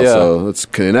well. Yeah, yeah. So it's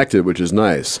connected, which is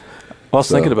nice. I was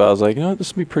thinking about it. I was like,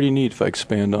 this would be pretty neat if I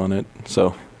expand on it. So,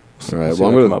 All right. see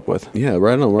well, what I'm I come up with. Yeah,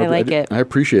 right on. I like it. I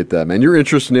appreciate that, man. Your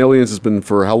interest in aliens has been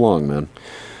for how long, man?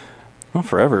 Well,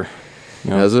 forever. You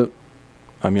know, Has it?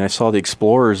 I mean, I saw the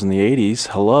Explorers in the 80s.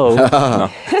 Hello. No.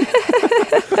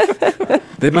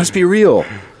 They must be real.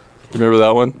 Remember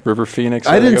that one? River Phoenix?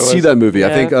 I didn't see that movie. I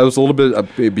Yeah. think I was a little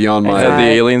bit beyond It my. had the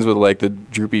aliens with like the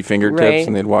droopy fingertips, Right.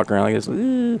 and they'd walk around like this.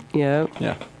 Yep.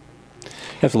 Yeah.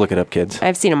 You have to look it up, kids.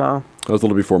 I've seen them all. I was a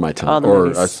little before my time, All the or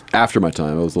movies. after my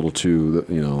time. I was a little too,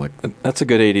 like. That's a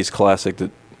good 80s classic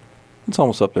that it's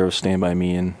almost up there with Stand By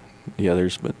Me and the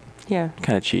others, but Yeah.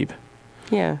 kind of cheap.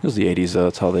 Yeah. It was the 80s, though.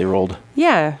 That's how they rolled.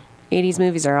 Yeah. 80s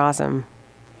movies are awesome.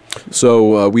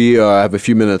 So we have a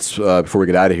few minutes before we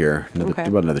get out of here. Okay.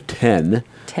 About another 10.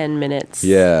 10 minutes.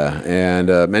 Yeah, and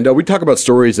Mandel, we talk about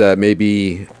stories that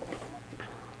maybe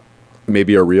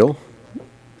are real,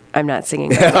 I'm not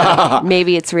singing right now.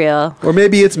 Maybe it's real. or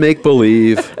maybe it's make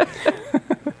believe.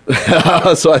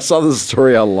 So I saw this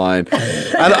story online.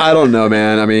 I don't know,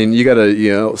 man. I mean, you gotta,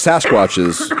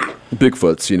 Sasquatches,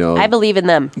 Bigfoots, I believe in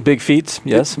them. Big feet,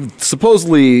 yes.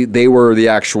 supposedly they were the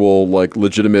actual, like,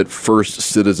 legitimate first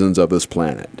citizens of this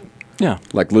planet. Yeah.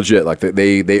 Like, legit. Like,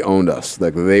 they owned us.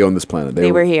 Like, they owned this planet.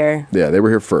 They were here. Yeah, they were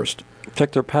here first.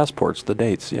 Check their passports, the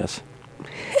dates, yes.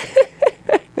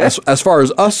 As far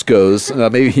as us goes,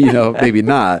 maybe maybe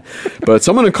not. But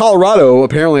someone in Colorado,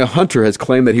 apparently a hunter, has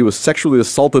claimed that he was sexually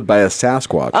assaulted by a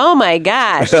Sasquatch. Oh my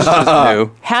gosh. No.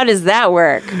 How does that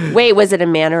work? Wait, was it a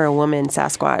man or a woman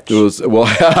Sasquatch? It was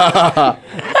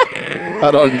I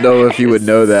don't know if you would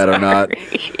know that or not.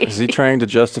 Is he trying to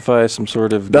justify some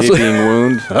sort of That's gaping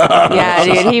wound? Yeah,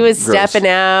 dude, he was Gross. stepping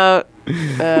out.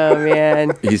 Oh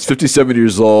man. He's 57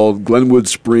 years old. Glenwood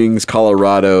Springs,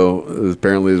 Colorado,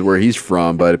 apparently is where he's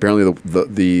from. But apparently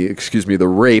the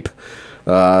rape,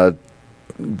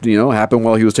 happened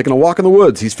while he was taking a walk in the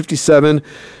woods. He's 57,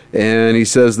 and he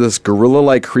says this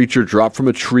gorilla-like creature dropped from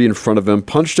a tree in front of him,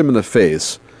 punched him in the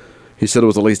face. He said it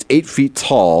was at least 8 feet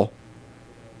tall.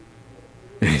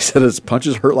 And he said his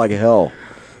punches hurt like hell.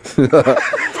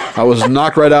 I was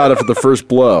knocked right out after the first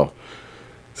blow.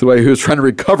 So while he was trying to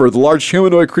recover, the large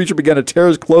humanoid creature began to tear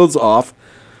his clothes off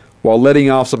while letting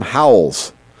off some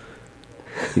howls.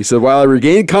 He said, while I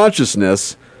regained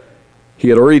consciousness, he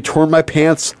had already torn my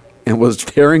pants and was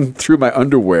tearing through my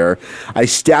underwear. I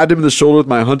stabbed him in the shoulder with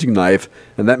my hunting knife,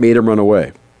 and that made him run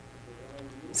away.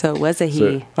 So it was a he. So- I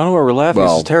don't know why we're laughing.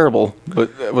 This is terrible.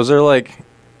 But was there like...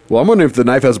 Well, I'm wondering if the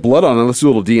knife has blood on it. Let's do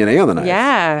a little DNA on the knife.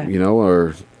 Yeah.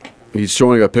 Or he's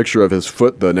showing a picture of his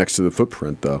foot, though, next to the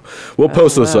footprint, though. We'll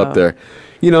post this up there.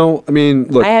 Look.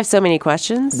 I have so many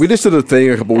questions. We just did a thing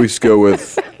a couple weeks ago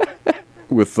with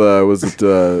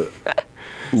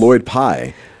Lloyd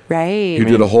Pye. Right. Who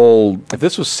did a whole... If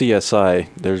this was CSI,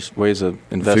 there's ways of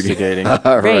investigating.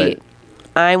 Right.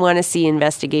 I want to see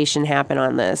investigation happen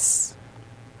on this.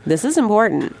 This is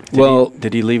important.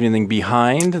 Did he leave anything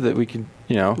behind that we could,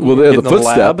 Well, get there's in the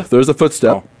lab? footstep. There's a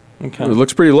footstep. Oh. Okay. It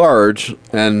looks pretty large,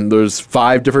 and there's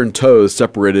 5 different toes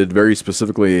separated very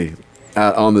specifically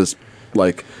on this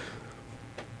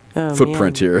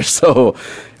footprint here. So,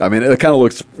 I mean, it kind of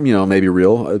looks, maybe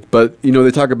real. But,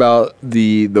 they talk about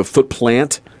the foot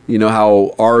plant,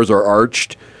 how ours are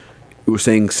arched. We're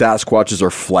saying Sasquatches are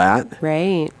flat.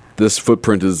 Right. This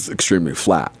footprint is extremely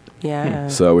flat. Yeah.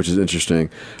 So, which is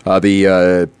interesting.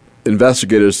 The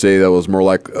investigators say that was more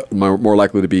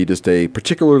likely to be just a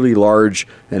particularly large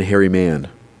and hairy man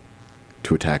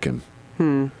to attack him.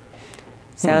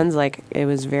 Sounds like it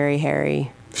was very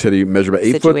hairy. Said he measured about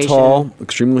 8 foot tall,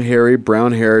 extremely hairy,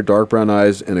 brown hair, dark brown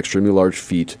eyes, and extremely large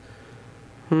feet.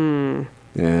 And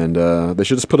they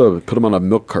should just put him on a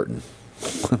milk carton.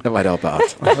 That might help out.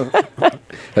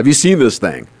 Have you seen this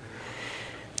thing?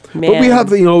 Man. But we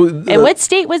have, And what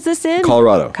state was this in?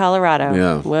 Colorado. Colorado.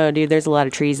 Yeah. Whoa, dude, there's a lot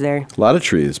of trees there. A lot of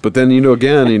trees. But then,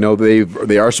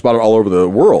 they are spotted all over the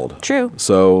world. True.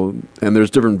 So, and there's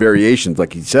different variations.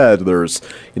 Like he said, there's,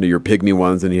 your pygmy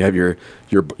ones, and you have your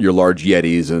large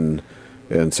Yetis and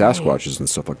Sasquatches and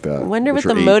stuff like that. I wonder what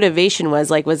the motivation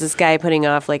was. Like, was this guy putting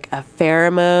off, like, a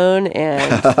pheromone?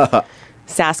 And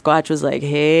Sasquatch was like,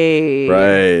 hey.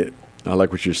 Right. I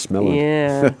like what you're smelling.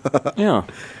 Yeah. Yeah.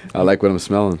 I like what I'm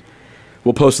smelling.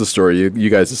 We'll post the story. You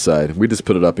guys decide. We just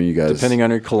put it up, and you guys. Depending on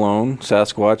your cologne,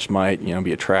 Sasquatch might,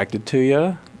 be attracted to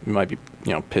you. You might be,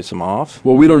 piss him off.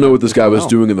 Well, we don't know what this guy was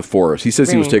doing in the forest. He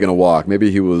says he was Right. taking a walk. Maybe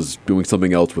he was doing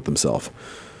something else with himself.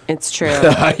 It's true.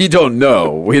 You don't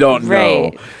know. We don't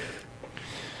Right.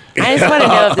 know. I just want to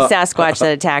know if the Sasquatch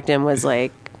that attacked him was,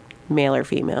 like, male or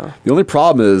female. The only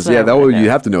problem is, That's what I wanna you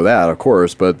know. have to know that, of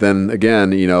course. But then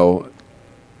again,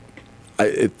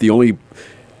 if the only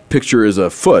picture is a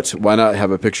foot, why not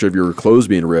have a picture of your clothes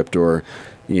being ripped or,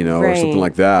 or something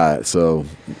like that? So,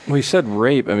 Well, he said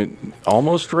rape. I mean,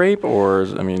 almost rape, or Yeah,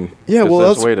 'cause well,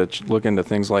 there's that's- a way to look into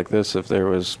things like this if there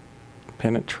was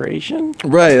penetration.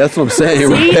 right, that's what I'm saying.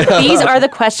 See, these are the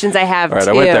questions I have, All right,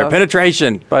 too. I went there.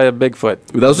 Penetration by a Bigfoot.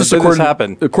 That was just Did this according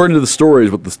happen? to the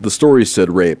stories. What the stories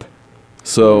said, rape.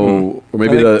 So, or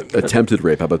maybe I think- the attempted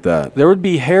rape. How about that? There would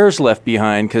be hairs left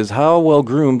behind because how well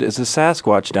groomed is the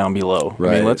Sasquatch down below? I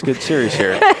Right. mean, let's get serious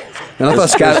here. And I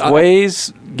thought There's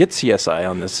ways get CSI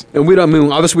on this. And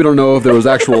obviously we don't know if there was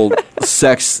actual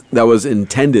sex that was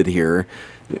intended here.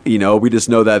 We just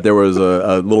know that there was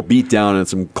a little beat down and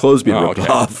some clothes being ripped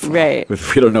off. Right. But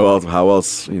we don't know how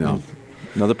else,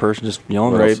 Another person just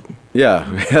yelling What rape. else? Yeah.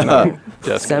 No,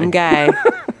 just Some kidding. guy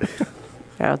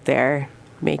out there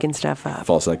making stuff up.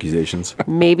 False accusations.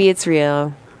 Maybe it's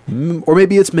real. Or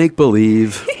maybe it's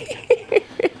make-believe.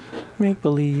 Make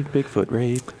believe Bigfoot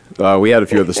rape. We had a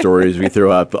few of the stories we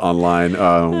throw out online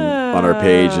on our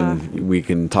page, and we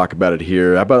can talk about it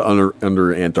here. How about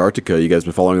under Antarctica? You guys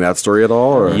been following that story at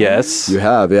all? Or? Yes. You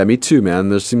have? Yeah, me too, man.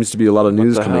 There seems to be a lot of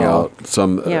news the coming hell?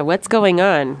 out. Yeah, what's going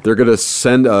on? They're going to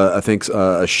send, I think,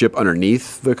 a ship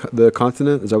underneath the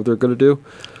continent. Is that what they're going to do?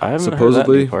 I haven't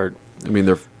Supposedly. heard that part. I mean,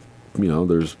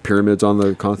 there's pyramids on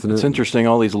the continent. It's interesting.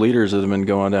 All these leaders that have been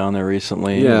going down there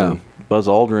recently. Yeah. and Buzz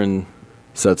Aldrin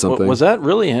said something. Was that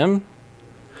really him?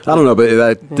 I don't know, but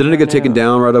didn't it get taken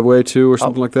down right away too, or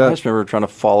something like I that? just remember trying to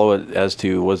follow it as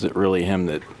to was it really him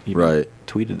that he Right.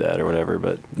 tweeted that or whatever.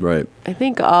 But Right. I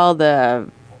think all the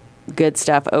good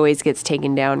stuff always gets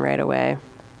taken down right away.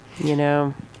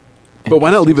 But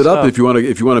why not leave it up stuff. if you want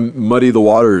to muddy the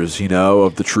waters,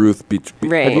 of the truth?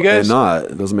 Right. Have you guys- and not?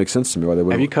 It doesn't make sense to me why they have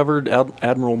wouldn't. you covered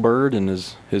Admiral Byrd and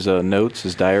his notes,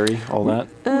 his diary, all that?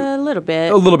 A little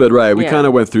bit. A little bit, right? We Yeah. kind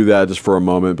of went through that just for a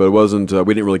moment, but it wasn't.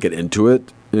 We didn't really get into it.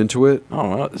 Oh,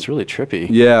 well, it's really trippy.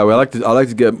 Yeah, well, I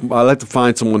like to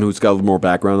find someone who's got a little more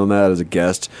background on that as a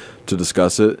guest to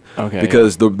discuss it. Okay,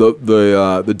 Because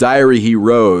the diary he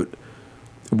wrote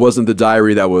wasn't the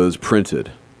diary that was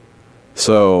printed.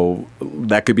 So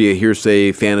that could be a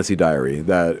hearsay fantasy diary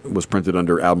that was printed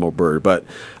under Admiral Byrd. But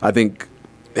I think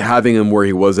having him where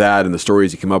he was at and the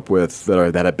stories he came up with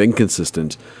that have been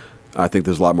consistent, I think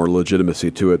there's a lot more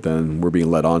legitimacy to it than we're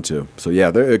being led on to. So yeah,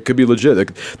 it could be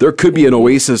legit. There could be an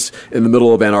oasis in the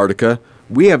middle of Antarctica.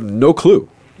 We have no clue.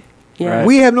 Yeah. Right.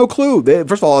 We have no clue.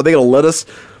 First of all, are they going to let us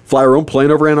fly our own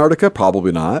plane over Antarctica?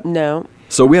 Probably not. No.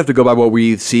 So we have to go by what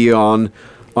we see on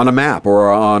a map or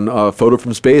on a photo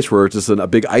from space where it's just a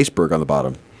big iceberg on the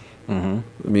bottom. Mm-hmm.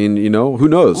 I mean, who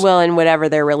knows? Well, and whatever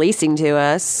they're releasing to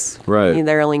us, Right.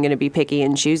 they're only going to be picky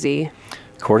and choosy.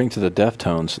 According to the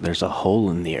Deftones, there's a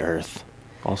hole in the earth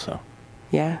also.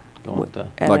 Yeah. Going with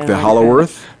that. Like the hollow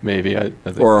earth? Maybe. I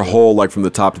think Or a hole like from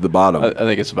the top to the bottom? I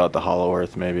think it's about the hollow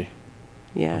earth, maybe.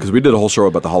 Yeah. Because we did a whole show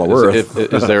about the Hollow Earth.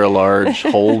 Is there a large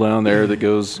hole down there that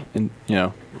goes in,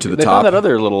 to the they top? Found that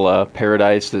other little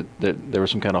paradise that there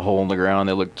was some kind of hole in the ground.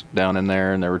 They looked down in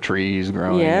there and there were trees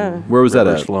growing. Yeah. And where was that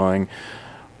rivers at? flowing.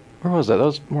 Where was that? That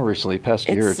was more recently, past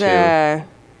year or two.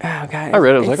 Oh God! I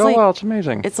read it. I was It's like, oh wow, it's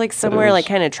amazing. It's like somewhere like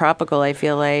kind of tropical. I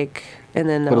feel like, and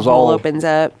then the But it was hole all- opens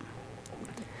up.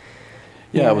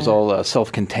 Yeah, it was all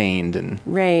self-contained and.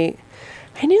 Right.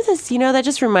 I knew this. That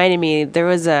just reminded me. There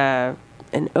was an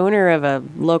owner of a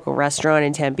local restaurant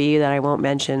in Tempe that I won't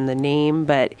mention the name,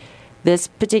 but this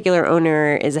particular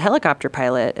owner is a helicopter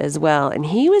pilot as well, and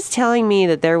he was telling me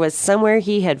that there was somewhere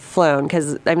he had flown,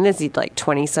 because this is like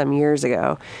 20 some years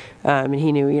ago, and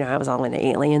he knew I was all into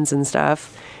aliens and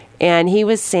stuff, and he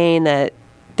was saying that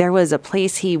there was a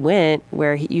place he went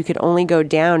where you could only go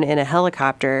down in a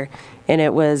helicopter, and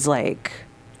it was like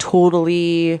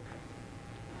totally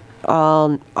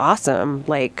all awesome,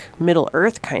 like Middle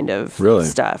Earth kind of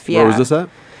stuff. Yeah. Where was this at?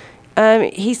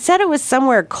 He said it was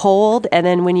somewhere cold, and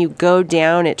then when you go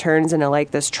down, it turns into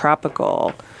like this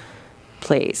tropical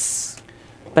place.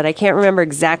 But I can't remember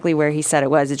exactly where he said it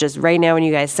was. It just right now when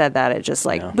you guys said that, it just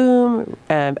boom.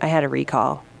 I had a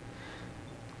recall.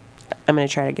 I'm gonna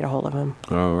try to get a hold of him.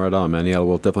 Oh, right on, man. Yeah,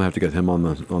 we'll definitely have to get him on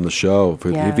the show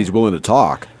if he's willing to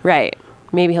talk. Right.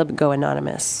 Maybe he'll go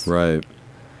anonymous. Right.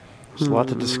 There's a lot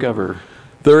to discover.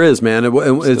 There is, man.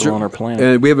 It's Still on our planet.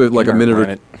 And we have a minute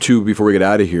planet. or two before we get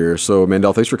out of here. So,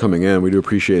 Mandel, thanks for coming in. We do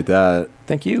appreciate that.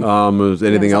 Thank you. Is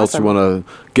anything else you want to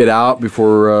get out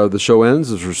before the show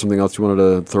ends? Is there something else you wanted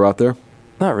to throw out there?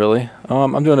 Not really.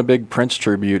 I'm doing a big Prince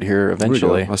tribute here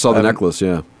eventually. I saw the necklace,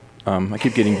 yeah. I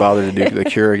keep getting bothered to do The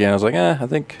Cure again. I was like, I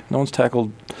think no one's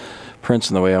tackled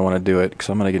Prince in the way I want to do it, because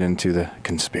I'm going to get into the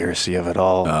conspiracy of it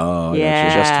all. Oh,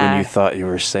 yeah. Just when you thought you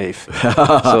were safe.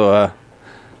 So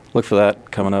look for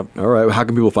that coming up. All right. How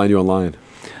can people find you online?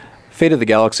 Fate of the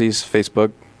Galaxies,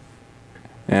 Facebook.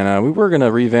 And we were going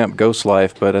to revamp Ghost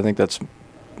Life, but I think that's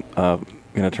going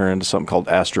to turn into something called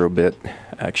Astrobit,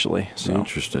 actually. So.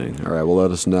 Interesting. All right. Well, let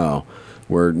us know.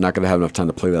 We're not going to have enough time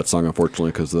to play that song,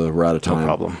 unfortunately, because we're out of time. No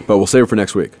problem. But we'll save it for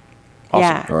next week. Awesome.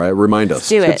 Yeah. All right. Remind us. Let's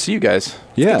do it. Good to see you guys.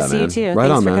 Yeah, Good to man. see you too. Right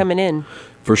Thanks on, for man. coming in.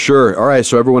 For sure. All right,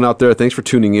 so everyone out there, thanks for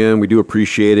tuning in. We do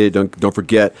appreciate it. Don't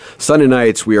forget, Sunday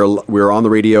nights we are on the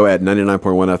radio at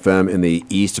 99.1 FM in the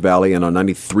East Valley and on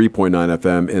 93.9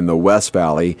 FM in the West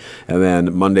Valley. And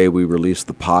then Monday we release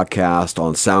the podcast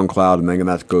on SoundCloud, and then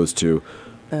that goes to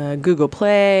Google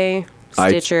Play,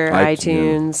 Stitcher,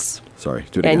 iTunes. Yeah. Sorry,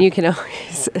 do it again. And you can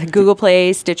always Google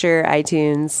Play, Stitcher,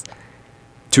 iTunes.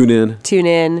 Tune in.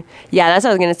 Yeah, that's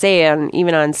what I was going to say.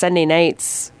 Even on Sunday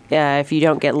nights, if you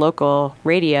don't get local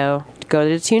radio, go to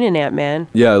the TuneIn app, man.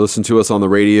 Yeah, listen to us on the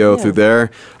radio through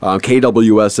there.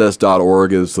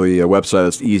 KWSS.org is the website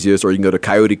that's easiest, or you can go to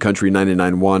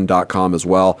CoyoteCountry991.com as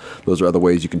well. Those are other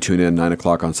ways you can tune in 9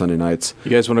 o'clock on Sunday nights.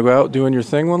 You guys want to go out doing your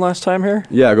thing one last time here?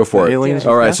 Yeah, go for it. Aliens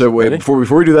All right, fast? so wait, Ready? before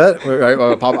we do that,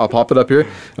 I'll pop it up here.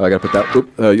 I got to put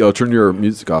that. I'll turn your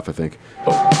music off, I think.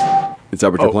 Is that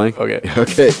what you're playing? Okay.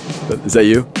 Okay. Is that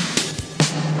you?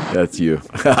 That's you.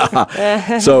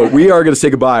 So we are going to say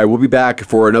goodbye. We'll be back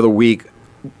for another week.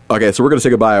 Okay, so we're going to say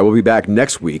goodbye. We'll be back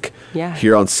next week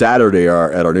here on Saturday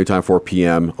at our new time, 4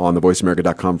 p.m. on the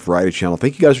VoiceAmerica.com Variety channel.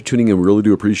 Thank you guys for tuning in. We really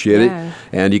do appreciate it.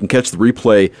 And you can catch the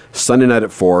replay Sunday night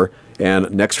at 4, and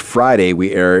next Friday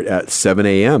we air it at 7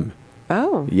 a.m.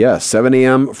 Oh. Yeah, 7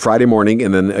 a.m. Friday morning,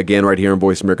 and then again right here on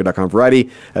VoiceAmerica.com Variety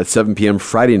at 7 p.m.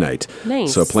 Friday night.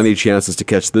 Nice. So plenty of chances to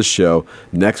catch this show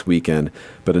next weekend.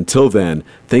 But until then,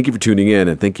 thank you for tuning in,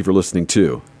 and thank you for listening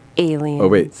to Aliens. Oh,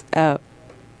 wait. Oh.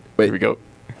 Wait. Here we go.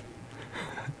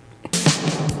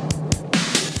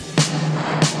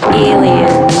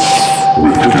 Aliens.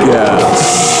 Yeah.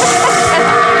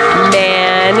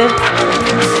 Man.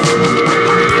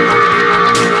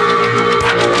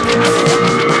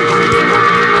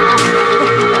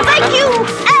 Thank you,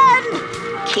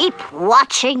 and keep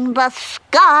watching the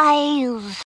skies.